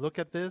how you look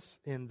at this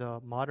in the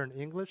modern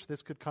English,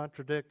 this could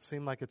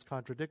seem like it's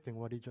contradicting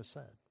what he just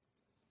said.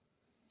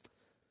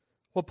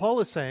 What Paul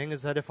is saying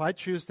is that if I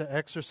choose to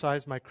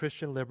exercise my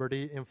Christian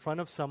liberty in front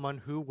of someone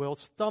who will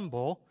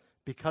stumble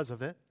because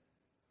of it,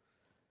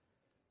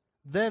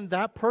 then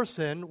that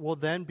person will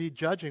then be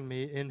judging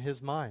me in his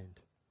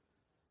mind.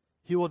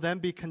 He will then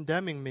be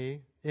condemning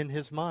me in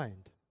his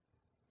mind.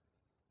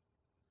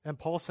 And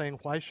Paul's saying,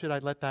 why should I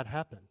let that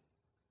happen?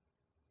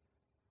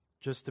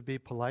 Just to be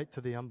polite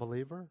to the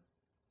unbeliever?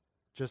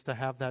 Just to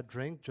have that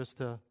drink? Just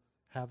to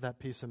have that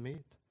piece of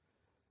meat?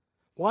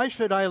 Why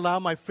should I allow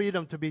my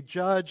freedom to be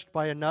judged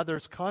by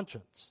another's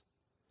conscience?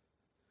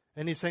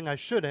 And he's saying I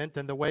shouldn't,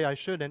 and the way I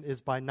shouldn't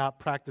is by not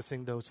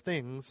practicing those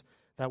things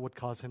that would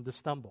cause him to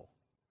stumble.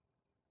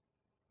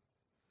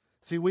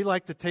 See, we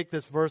like to take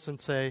this verse and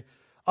say,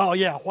 oh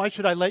yeah, why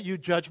should I let you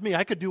judge me?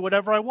 I could do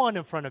whatever I want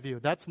in front of you.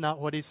 That's not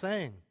what he's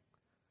saying.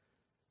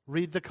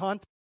 Read the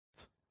context.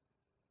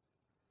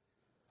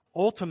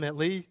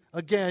 Ultimately,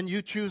 again,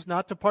 you choose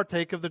not to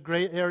partake of the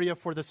gray area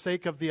for the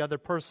sake of the other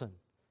person.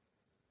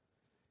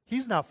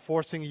 He's not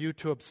forcing you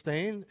to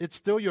abstain. It's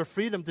still your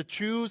freedom to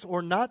choose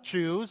or not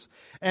choose.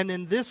 And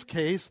in this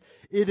case,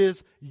 it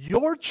is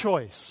your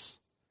choice.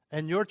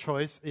 And your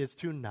choice is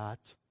to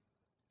not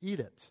eat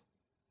it.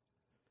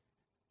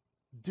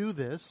 Do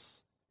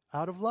this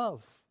out of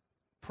love,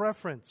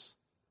 preference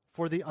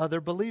for the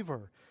other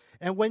believer.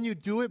 And when you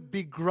do it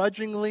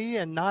begrudgingly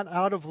and not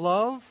out of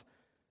love,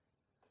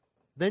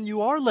 then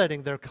you are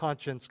letting their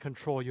conscience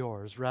control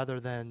yours rather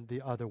than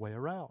the other way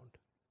around.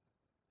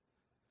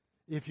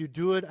 If you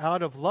do it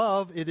out of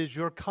love, it is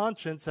your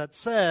conscience that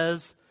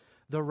says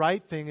the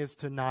right thing is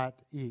to not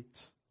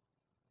eat.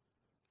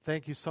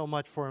 Thank you so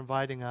much for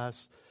inviting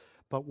us,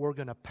 but we're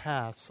going to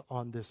pass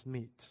on this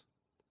meat.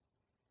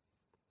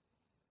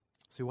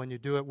 See, when you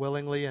do it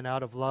willingly and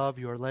out of love,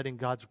 you are letting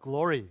God's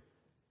glory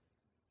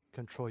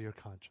control your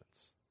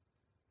conscience.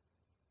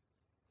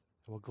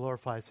 And what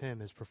glorifies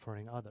Him is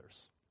preferring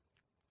others.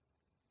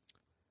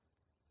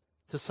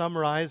 To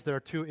summarize, there are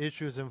two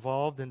issues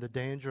involved in the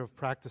danger of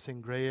practicing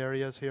gray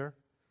areas here.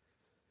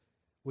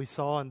 We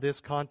saw in this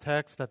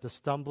context that the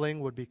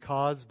stumbling would be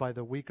caused by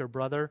the weaker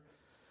brother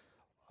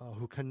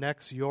who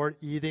connects your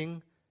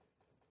eating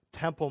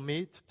temple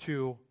meat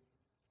to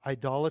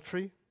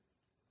idolatry.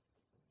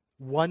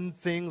 One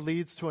thing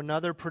leads to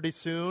another pretty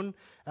soon.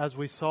 As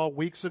we saw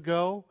weeks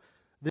ago,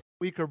 this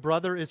weaker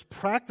brother is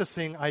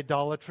practicing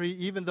idolatry,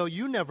 even though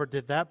you never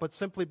did that, but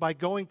simply by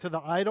going to the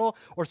idol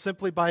or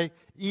simply by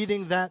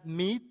eating that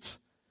meat,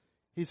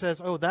 he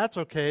says, oh, that's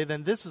okay,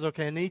 then this is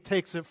okay, and he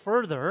takes it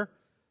further.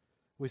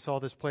 We saw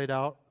this played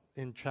out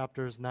in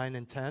chapters 9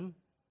 and 10.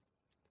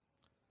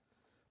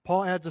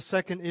 Paul adds a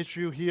second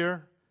issue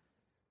here,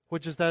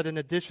 which is that in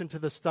addition to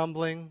the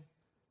stumbling,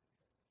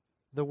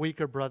 the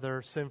weaker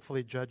brother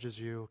sinfully judges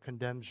you,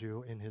 condemns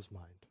you in his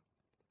mind.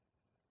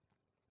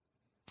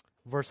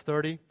 Verse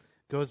 30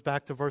 goes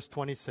back to verse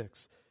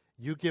 26.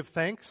 You give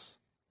thanks.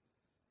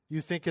 You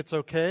think it's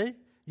okay.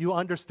 You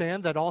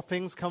understand that all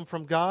things come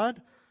from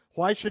God.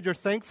 Why should your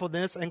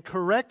thankfulness and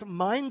correct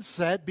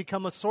mindset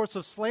become a source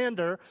of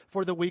slander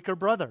for the weaker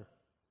brother?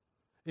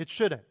 It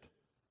shouldn't.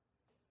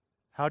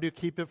 How do you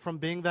keep it from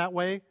being that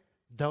way?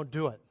 Don't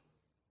do it.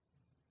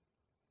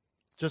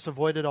 Just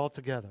avoid it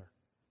altogether.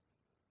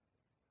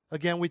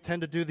 Again, we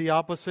tend to do the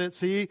opposite.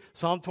 See,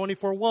 Psalm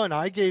 24:1,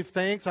 I gave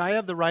thanks. I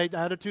have the right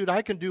attitude.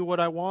 I can do what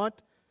I want.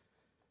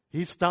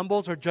 He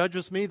stumbles or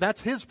judges me.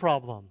 That's his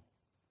problem.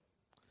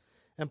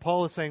 And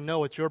Paul is saying,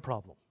 no, it's your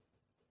problem.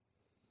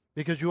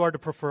 Because you are to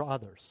prefer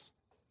others.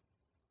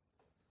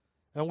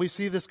 And we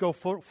see this go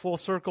full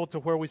circle to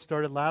where we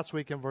started last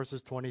week in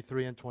verses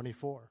 23 and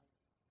 24.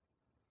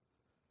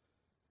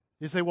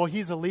 You say, well,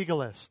 he's a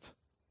legalist.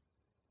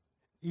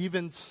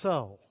 Even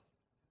so,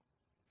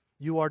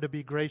 you are to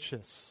be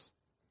gracious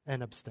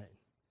and abstain.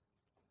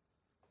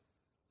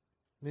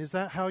 Is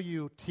that how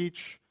you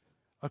teach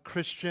a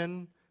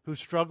Christian who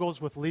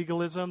struggles with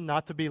legalism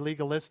not to be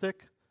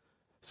legalistic?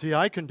 See,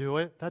 I can do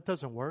it. That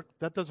doesn't work.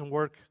 That doesn't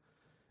work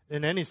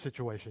in any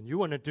situation. You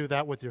wouldn't do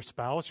that with your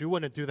spouse. You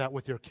wouldn't do that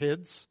with your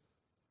kids.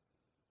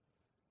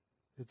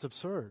 It's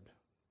absurd.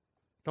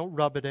 Don't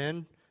rub it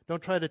in.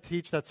 Don't try to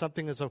teach that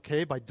something is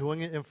okay by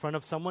doing it in front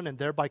of someone and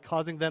thereby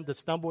causing them to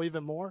stumble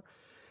even more.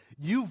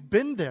 You've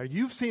been there.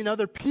 You've seen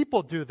other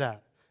people do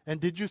that. And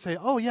did you say,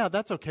 oh, yeah,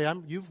 that's okay.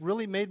 You've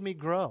really made me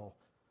grow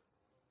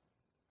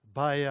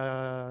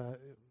by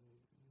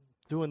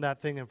doing that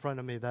thing in front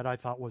of me that I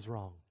thought was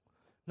wrong?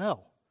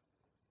 No.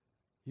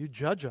 You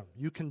judge them.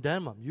 You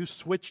condemn them. You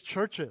switch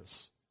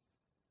churches.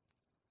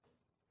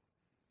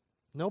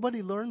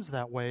 Nobody learns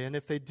that way. And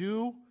if they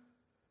do,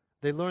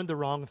 they learn the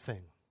wrong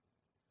thing.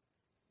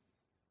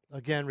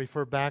 Again,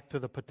 refer back to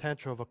the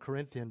potential of a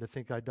Corinthian to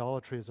think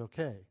idolatry is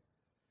okay,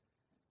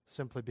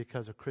 simply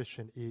because a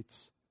Christian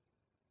eats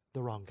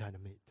the wrong kind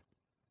of meat.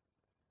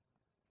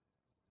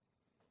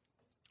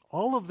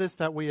 All of this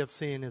that we have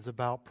seen is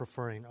about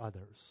preferring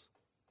others.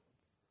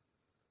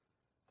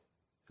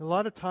 A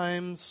lot of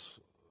times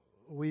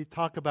we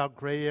talk about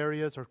gray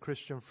areas or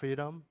Christian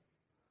freedom,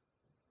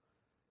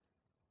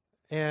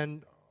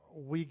 and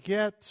we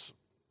get,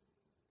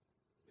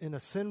 in a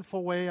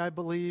sinful way, I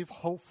believe,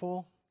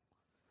 hopeful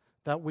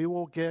that we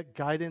will get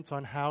guidance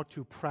on how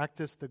to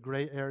practice the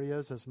gray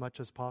areas as much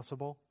as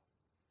possible.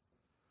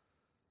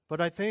 But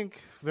I think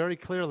very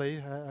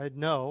clearly, I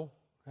know,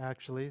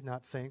 actually,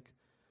 not think,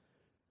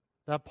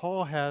 that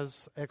Paul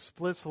has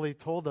explicitly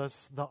told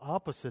us the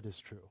opposite is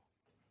true.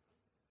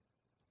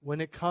 When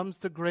it comes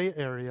to gray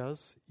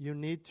areas, you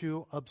need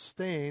to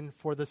abstain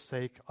for the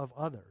sake of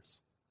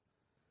others.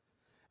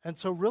 And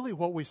so really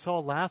what we saw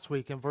last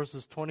week in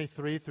verses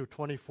 23 through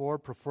 24,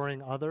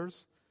 preferring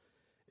others,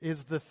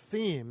 is the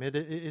theme.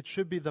 It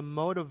should be the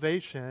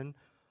motivation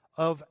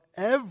of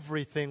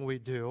everything we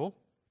do,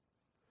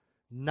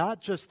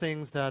 not just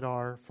things that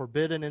are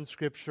forbidden in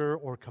Scripture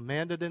or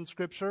commanded in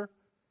Scripture,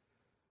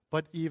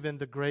 but even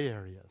the gray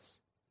areas.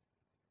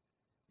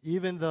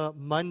 Even the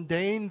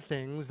mundane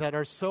things that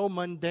are so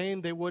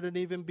mundane they wouldn't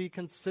even be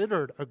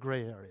considered a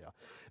gray area.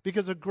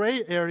 Because a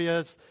gray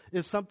area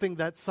is something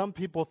that some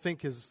people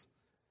think is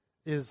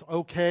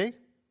okay,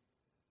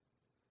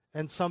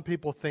 and some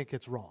people think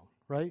it's wrong,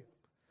 right?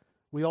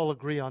 We all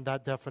agree on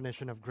that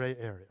definition of gray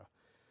area.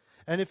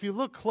 And if you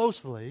look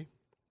closely,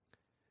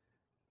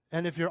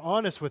 and if you're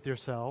honest with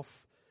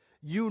yourself,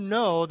 you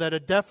know that a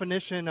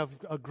definition of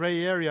a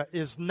gray area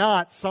is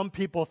not some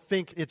people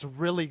think it's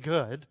really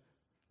good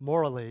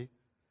morally.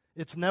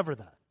 It's never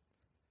that.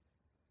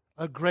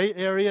 A gray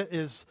area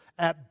is,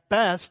 at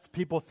best,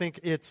 people think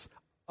it's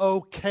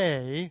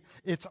okay,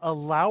 it's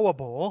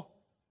allowable,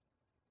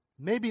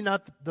 maybe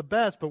not the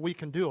best, but we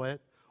can do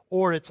it,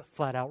 or it's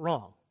flat out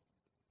wrong.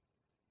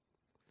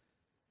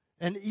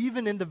 And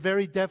even in the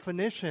very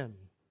definition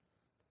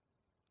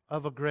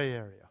of a gray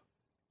area,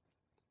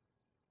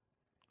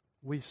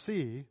 we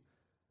see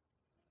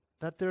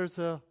that there's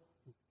a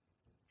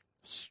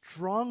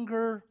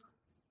stronger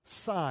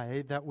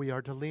side that we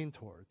are to lean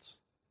towards.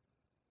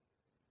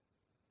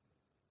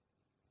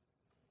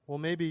 Well,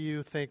 maybe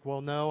you think,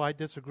 well, no, I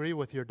disagree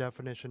with your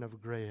definition of a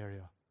gray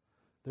area.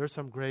 There's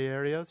some gray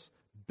areas,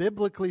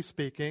 biblically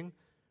speaking,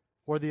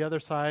 or the other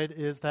side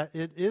is that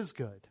it is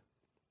good.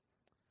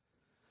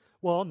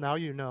 Well, now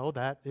you know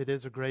that it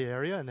is a gray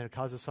area and it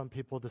causes some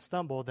people to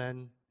stumble,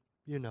 then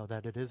you know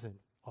that it isn't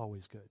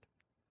always good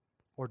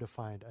or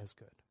defined as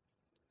good.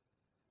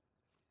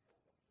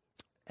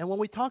 And when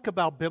we talk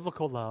about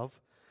biblical love,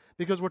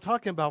 because we're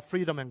talking about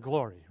freedom and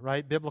glory,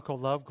 right? Biblical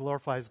love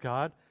glorifies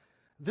God.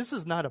 This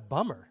is not a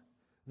bummer.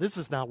 This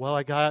is not, well,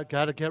 I got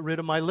to get rid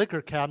of my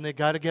liquor cabinet,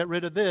 got to get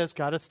rid of this,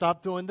 got to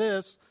stop doing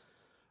this.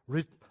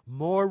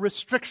 More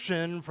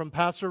restriction from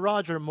Pastor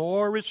Roger,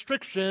 more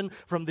restriction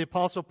from the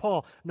Apostle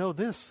Paul. No,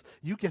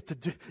 you get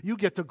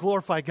to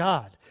glorify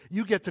God.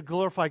 You get to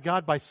glorify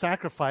God by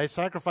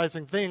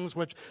sacrificing things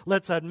which,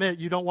 let's admit,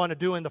 you don't want to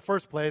do in the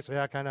first place.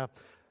 Yeah, kind of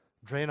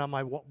drain on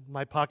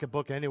my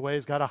pocketbook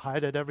anyways, got to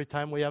hide it every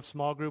time we have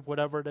small group,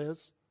 whatever it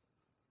is.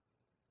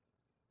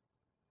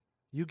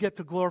 You get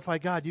to glorify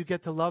God. You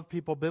get to love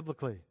people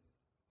biblically.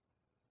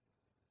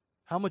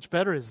 How much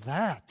better is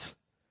that?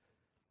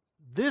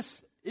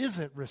 This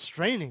isn't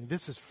restraining.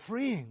 This is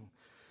freeing.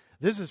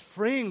 This is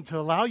freeing to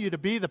allow you to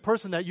be the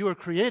person that you were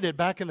created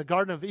back in the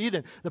Garden of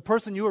Eden, the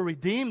person you were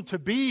redeemed to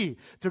be,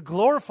 to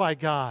glorify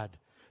God,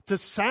 to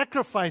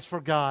sacrifice for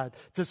God,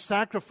 to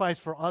sacrifice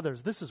for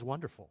others. This is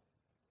wonderful.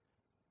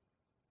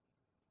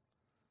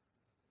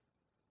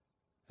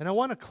 And I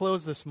want to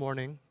close this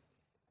morning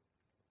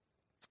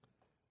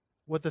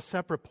with a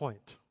separate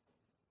point.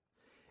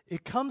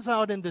 It comes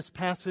out in this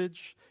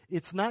passage.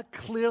 It's not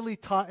clearly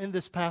taught in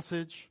this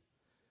passage,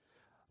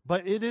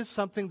 but it is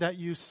something that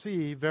you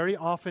see very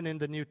often in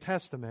the New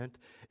Testament.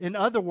 In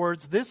other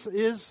words, this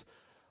is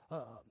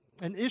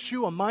an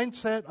issue, a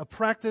mindset, a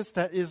practice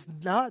that is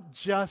not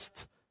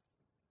just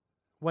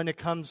when it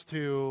comes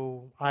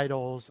to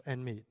idols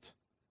and meat.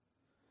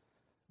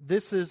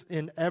 This is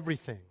in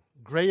everything.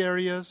 Gray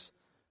areas,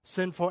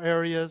 sinful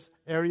areas,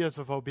 areas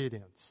of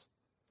obedience.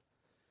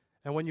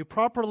 And when you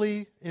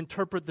properly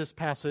interpret this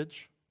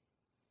passage,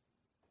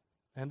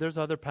 and there's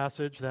other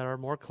passages that are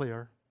more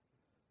clear,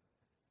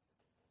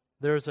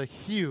 there's a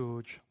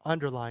huge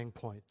underlying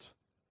point.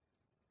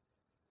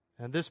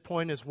 And this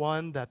point is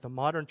one that the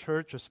modern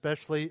church,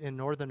 especially in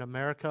Northern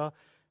America,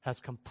 has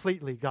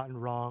completely gotten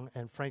wrong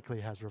and frankly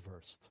has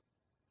reversed.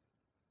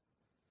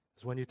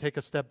 Because when you take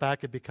a step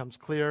back, it becomes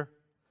clear,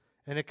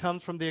 and it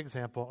comes from the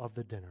example of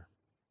the dinner.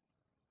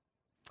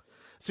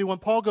 See, when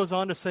Paul goes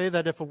on to say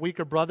that if a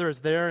weaker brother is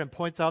there and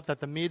points out that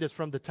the meat is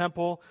from the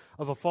temple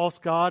of a false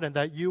god and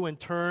that you in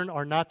turn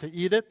are not to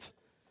eat it,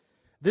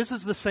 this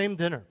is the same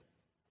dinner.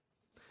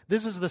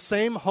 This is the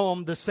same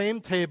home, the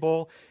same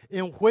table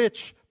in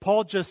which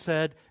Paul just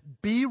said,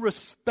 be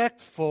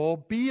respectful,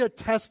 be a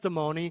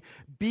testimony,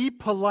 be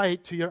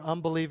polite to your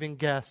unbelieving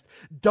guest.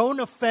 Don't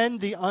offend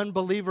the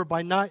unbeliever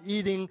by not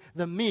eating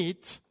the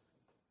meat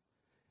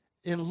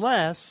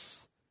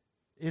unless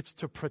it's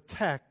to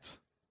protect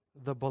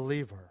the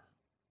believer.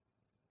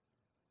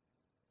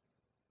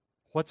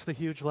 What's the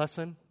huge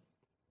lesson?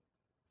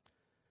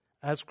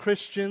 As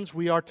Christians,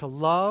 we are to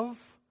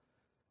love,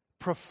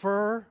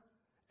 prefer,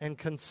 and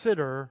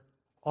consider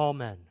all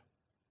men.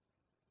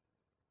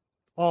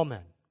 All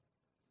men.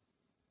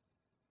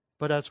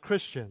 But as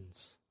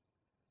Christians,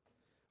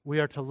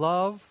 we are to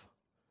love,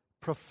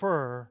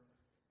 prefer,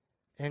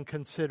 and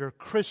consider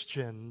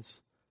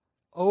Christians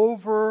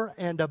over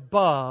and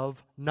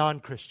above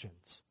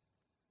non-Christians.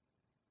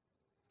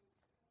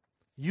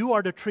 You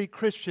are to treat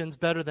Christians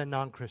better than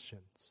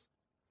non-Christians.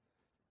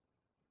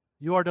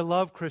 You are to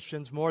love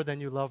Christians more than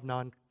you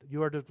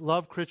are to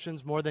love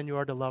Christians more than you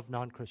are to love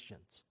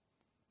non-Christians.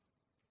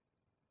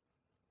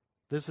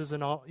 This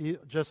isn't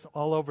just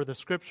all over the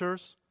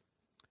Scriptures.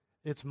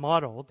 It's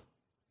modeled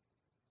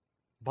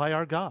by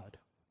our God.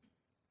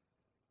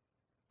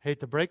 Hate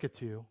to break it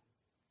to you,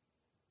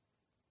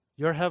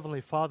 your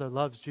Heavenly Father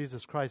loves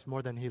Jesus Christ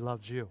more than He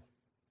loves you.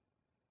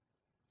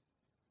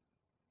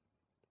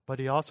 But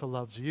He also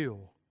loves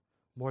you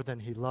more than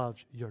He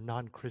loves your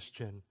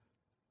non-Christian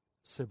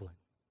sibling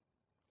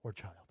or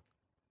child.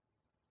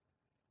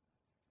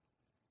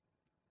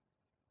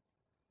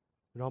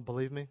 You don't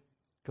believe me?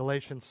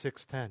 Galatians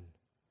 6:10.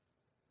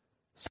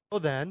 So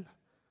then,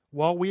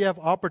 while we have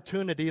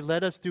opportunity,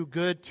 let us do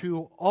good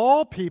to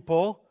all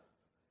people,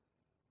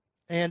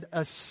 and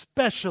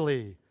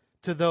especially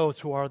to those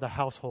who are the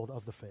household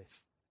of the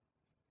faith.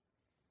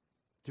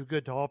 Do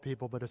good to all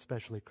people, but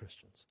especially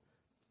Christians.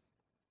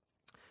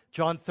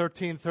 John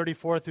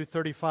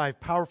 13:34-35,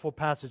 powerful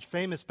passage,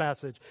 famous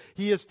passage.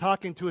 He is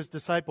talking to His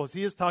disciples.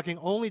 He is talking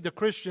only to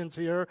Christians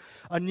here.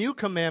 A new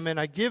commandment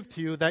I give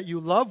to you, that you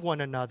love one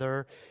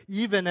another,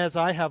 even as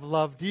I have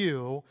loved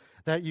you,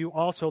 that you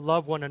also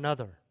love one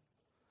another.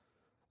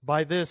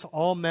 By this,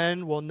 all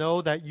men will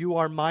know that you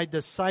are my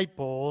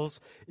disciples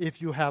if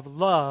you have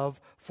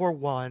love for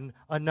one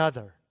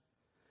another.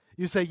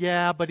 You say,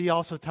 yeah, but He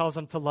also tells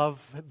them to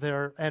love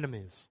their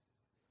enemies.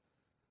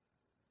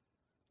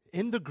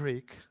 In the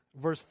Greek,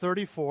 verse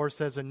 34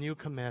 says a new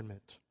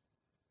commandment.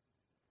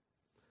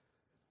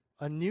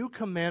 A new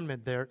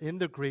commandment there in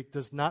the Greek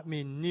does not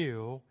mean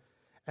new,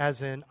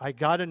 as in, I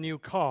got a new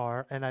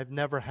car and I've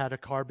never had a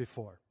car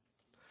before.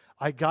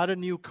 I got a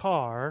new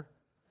car,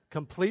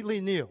 completely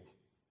new.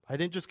 I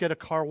didn't just get a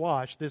car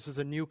wash. This is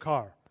a new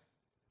car.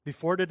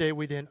 Before today,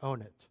 we didn't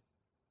own it.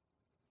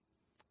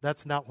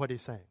 That's not what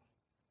He's saying.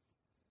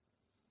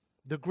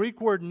 The Greek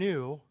word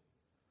new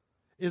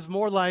is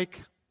more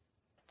like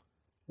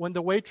when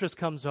the waitress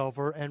comes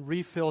over and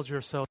refills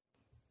your soda.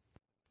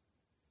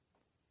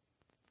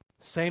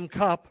 Same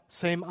cup,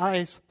 same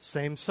ice,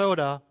 same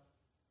soda,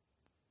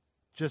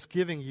 just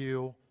giving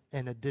you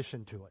an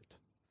addition to it.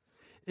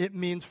 It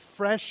means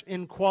fresh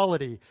in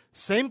quality.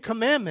 Same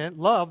commandment,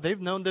 love. They've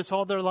known this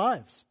all their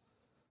lives,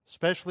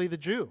 especially the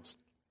Jews.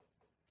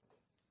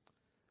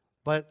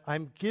 But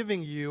I'm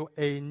giving you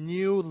a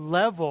new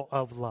level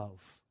of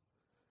love,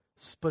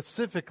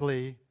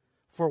 specifically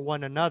for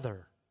one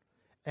another.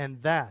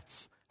 And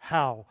that's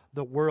how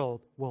the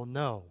world will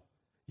know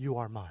you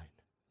are mine.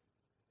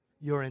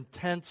 Your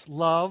intense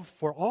love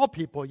for all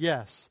people,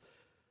 yes,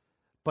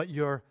 but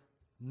your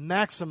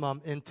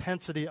maximum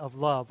intensity of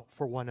love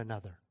for one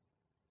another.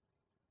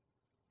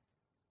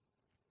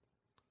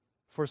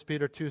 1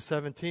 Peter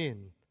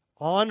 2:17,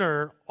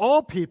 honor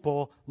all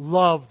people,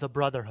 love the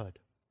brotherhood.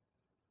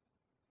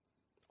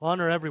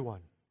 Honor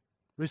everyone,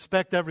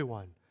 respect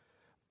everyone,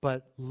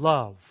 but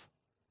love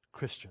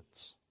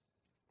Christians.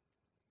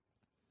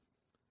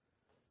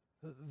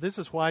 This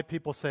is why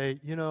people say,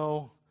 you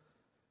know,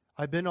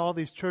 I've been to all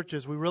these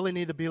churches. We really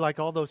need to be like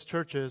all those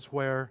churches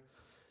where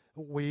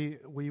we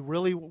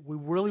really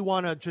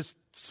want to just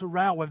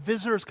surround. When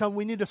visitors come,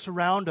 we need to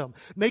surround them,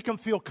 make them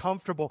feel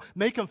comfortable,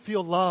 make them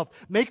feel loved,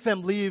 make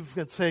them leave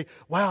and say,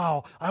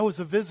 wow, I was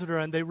a visitor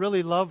and they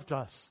really loved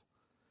us.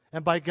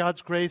 And by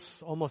God's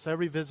grace, almost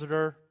every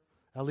visitor,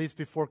 at least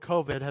before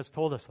COVID, has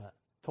told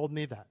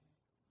me that.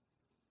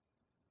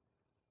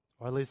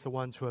 Or at least the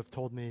ones who have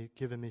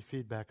given me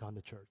feedback on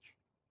the church.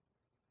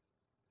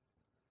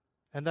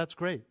 And that's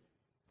great.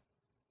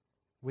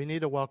 We need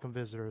to welcome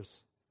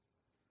visitors,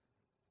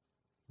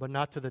 but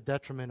not to the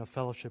detriment of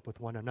fellowship with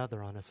one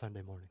another on a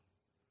Sunday morning.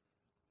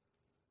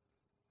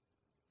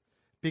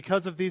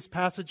 Because of these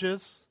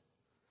passages,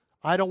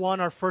 I don't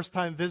want our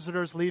first-time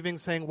visitors leaving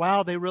saying,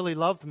 wow, they really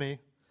loved me.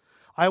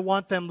 I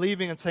want them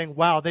leaving and saying,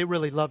 wow, they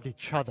really loved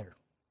each other.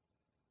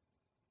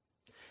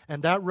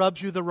 And that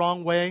rubs you the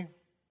wrong way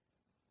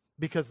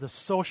because the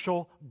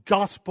social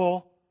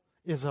gospel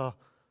is a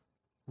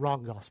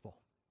wrong gospel.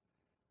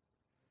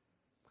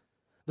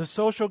 The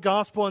social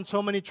gospel in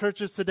so many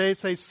churches today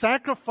say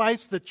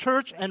sacrifice the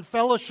church and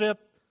fellowship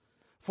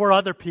for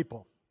other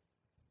people.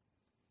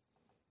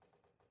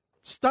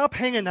 Stop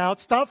hanging out,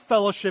 stop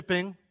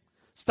fellowshipping,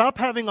 stop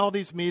having all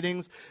these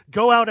meetings,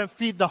 go out and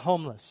feed the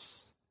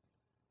homeless.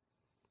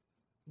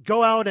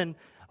 Go out and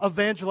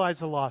evangelize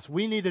the lost.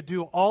 We need to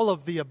do all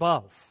of the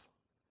above,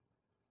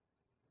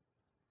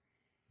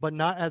 but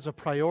not as a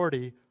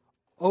priority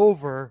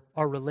over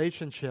our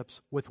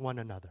relationships with one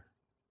another.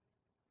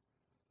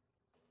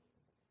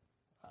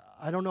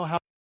 I don't know how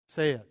to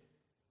say it.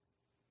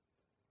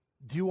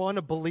 Do you want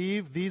to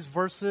believe these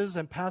verses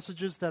and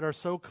passages that are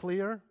so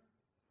clear?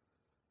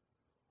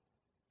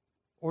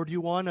 Or do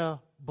you want to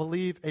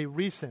believe a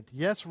recent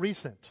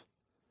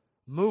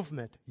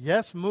movement,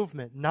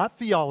 not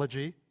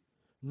theology,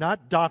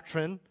 not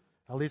doctrine,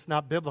 at least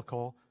not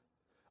biblical,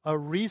 a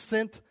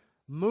recent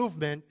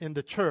movement in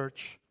the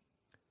church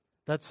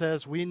that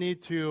says we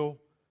need to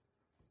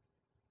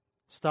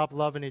stop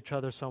loving each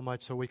other so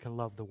much so we can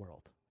love the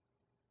world?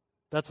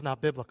 That's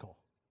not biblical.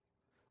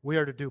 We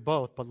are to do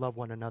both, but love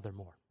one another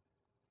more.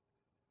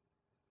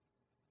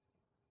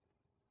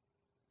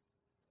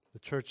 The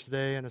The church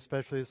today, and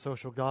especially the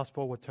social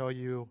gospel, will tell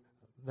you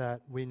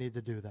that we need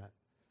to do that.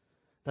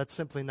 That's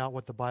simply not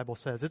what the Bible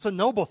says. It's a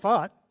noble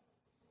thought.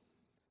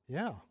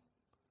 Yeah.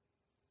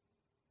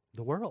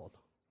 The world.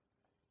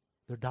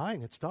 They're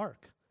dying. It's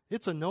dark.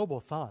 It's a noble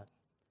thought.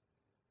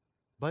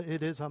 But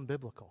it is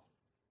unbiblical.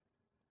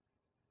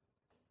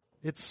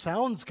 It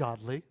sounds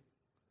godly,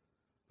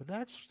 but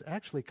it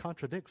actually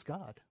contradicts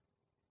God.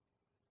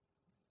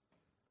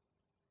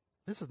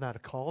 This is not a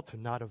call to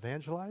not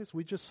evangelize.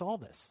 We just saw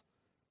this.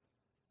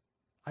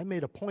 I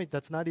made a point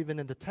that's not even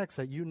in the text,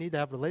 that you need to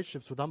have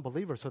relationships with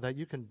unbelievers so that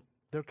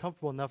they're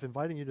comfortable enough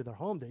inviting you to their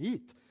home to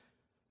eat.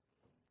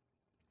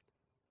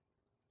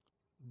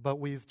 But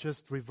we've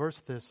just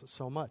reversed this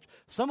so much.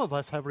 Some of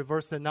us have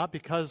reversed it not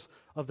because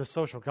of the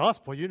social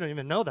gospel. You don't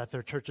even know that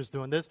their church is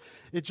doing this.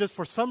 It's just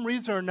for some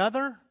reason or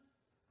another,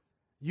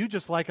 you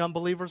just like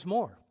unbelievers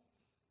more.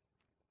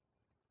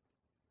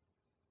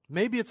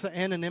 Maybe it's the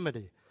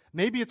anonymity.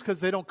 Maybe it's because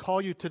they don't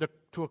call you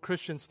to a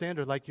Christian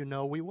standard like you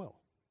know we will.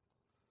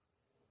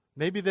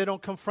 Maybe they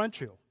don't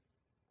confront you.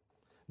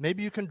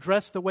 Maybe you can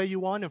dress the way you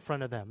want in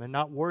front of them and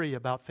not worry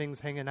about things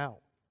hanging out.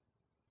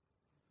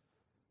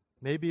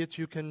 Maybe it's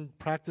you can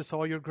practice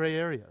all your gray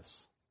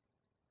areas.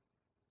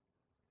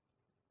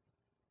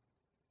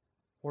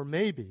 Or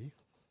maybe,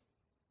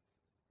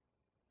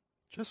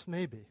 just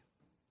maybe,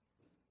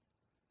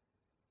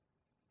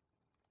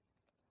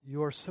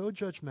 you are so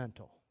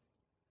judgmental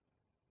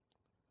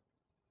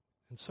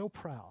and so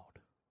proud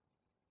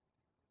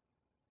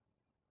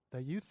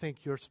that you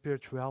think your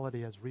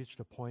spirituality has reached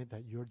a point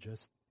that you're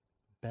just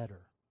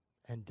better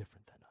and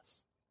different than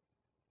us.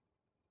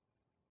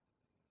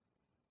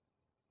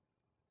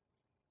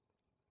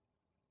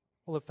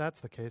 Well, if that's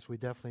the case, we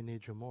definitely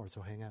need you more,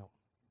 so hang out.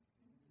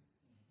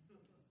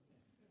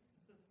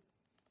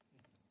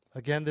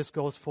 Again, this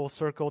goes full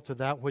circle to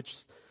that which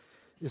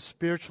is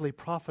spiritually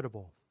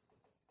profitable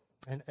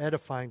and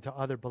edifying to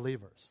other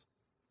believers.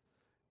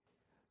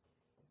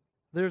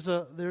 There's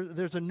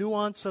a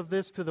nuance of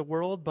this to the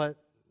world, but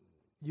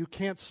you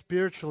can't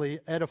spiritually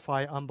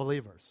edify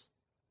unbelievers.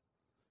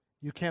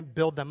 You can't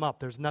build them up.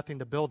 There's nothing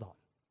to build on.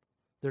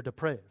 They're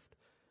depraved.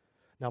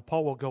 Now,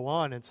 Paul will go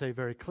on and say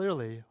very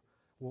clearly,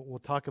 we'll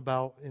talk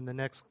about in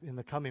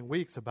the coming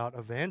weeks about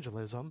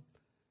evangelism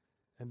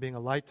and being a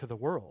light to the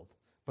world.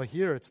 But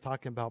here it's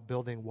talking about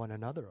building one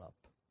another up.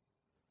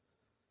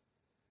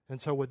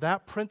 And so with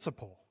that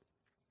principle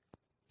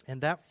and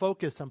that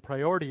focus and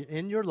priority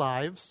in your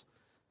lives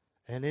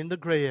and in the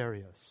gray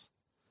areas,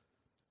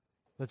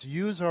 let's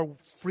use our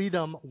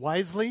freedom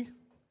wisely.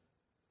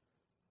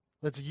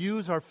 Let's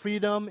use our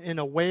freedom in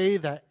a way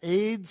that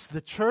aids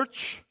the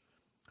church.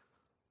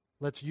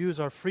 Let's use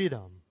our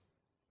freedom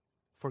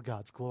for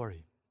God's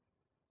glory.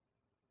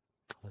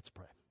 Let's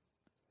pray.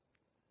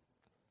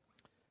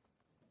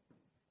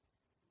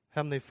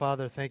 Heavenly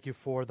Father, thank you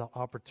for the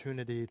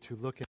opportunity to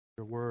look at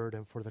your word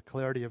and for the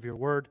clarity of your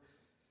word.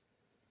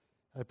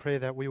 I pray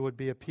that we would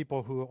be a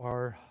people who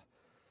are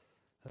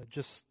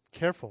just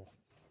careful.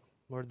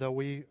 Lord, though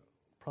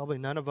probably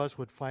none of us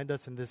would find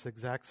us in this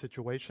exact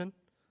situation,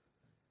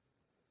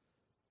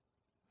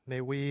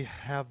 may we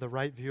have the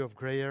right view of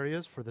gray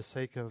areas for the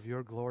sake of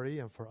your glory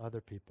and for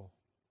other people.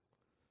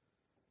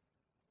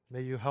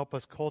 May you help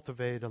us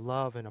cultivate a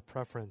love and a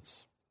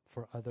preference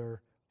for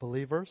other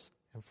believers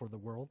and for the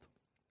world.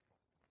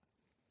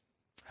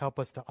 Help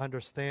us to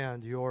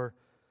understand your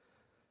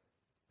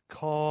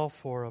call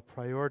for a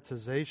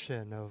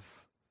prioritization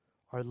of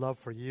our love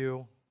for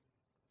you,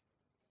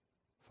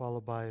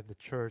 followed by the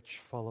church,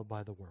 followed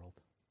by the world.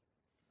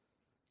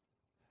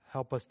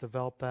 Help us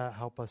develop that.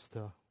 Help us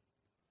to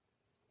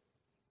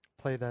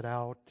play that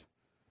out.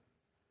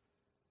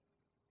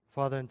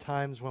 Father, in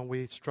times when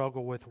we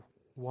struggle with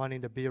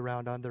wanting to be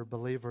around other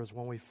believers,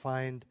 when we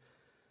find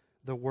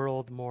the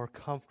world more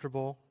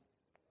comfortable,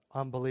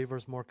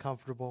 unbelievers more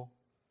comfortable,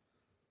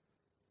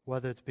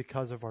 whether it's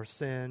because of our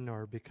sin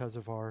or because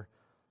of our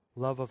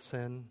love of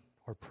sin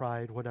or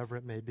pride, whatever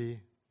it may be,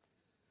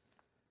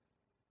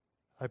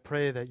 I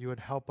pray that you would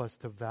help us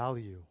to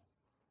value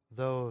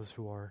those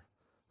who are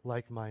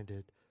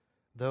like-minded,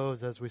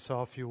 those, as we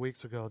saw a few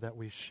weeks ago, that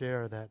we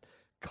share that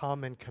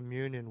common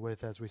communion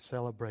with as we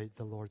celebrate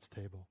the Lord's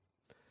table,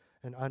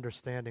 an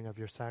understanding of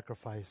your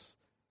sacrifice,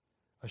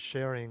 a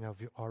sharing of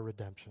our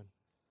redemption.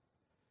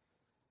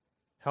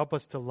 Help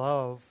us to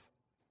love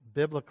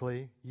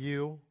biblically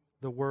you,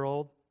 the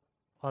world,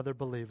 other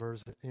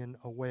believers in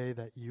a way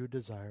that you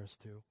desire us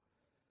to,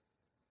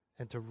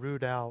 and to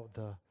root out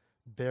the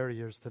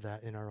barriers to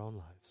that in our own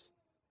lives.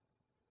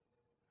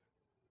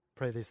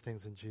 Pray these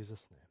things in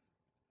Jesus'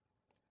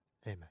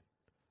 name. Amen.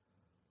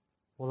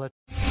 Well,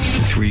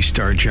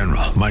 3-star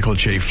General Michael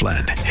J.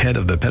 Flynn, head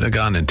of the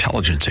Pentagon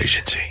Intelligence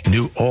Agency,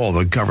 knew all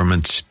the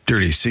government's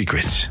dirty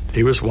secrets.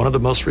 He was one of the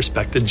most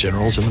respected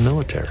generals in the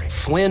military.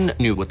 Flynn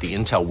knew what the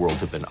intel world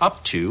had been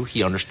up to.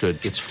 He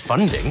understood its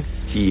funding.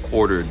 He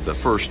ordered the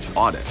first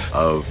audit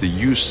of the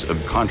use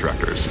of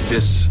contractors.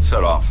 This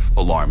set off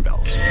alarm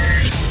bells.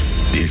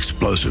 The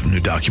explosive new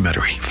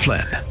documentary,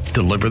 Flynn,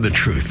 Deliver the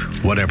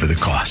Truth, Whatever the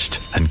Cost,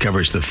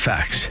 uncovers the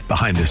facts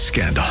behind this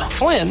scandal.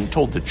 Flynn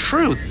told the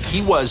truth.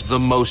 He was the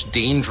most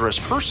dangerous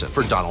person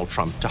for Donald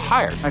Trump to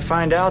hire. I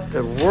find out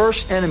the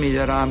worst enemy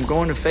that I'm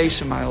going to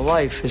face in my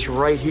life is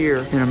right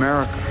here in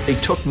America. They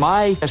took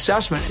my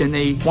assessment and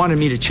they wanted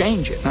me to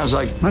change it. And I was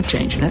like, I'm not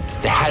changing it.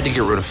 They had to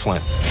get rid of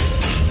Flynn.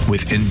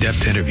 With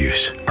in-depth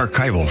interviews,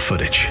 archival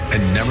footage,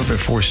 and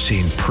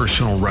never-before-seen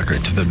personal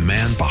records of the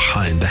man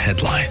behind the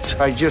headlines.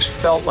 I just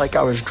felt like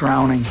I was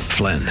drowning.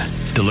 Flynn,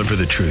 Deliver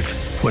the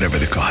Truth, Whatever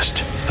the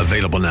Cost.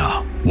 Available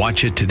now.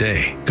 Watch it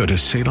today. Go to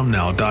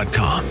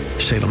salemnow.com.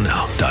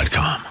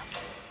 salemnow.com.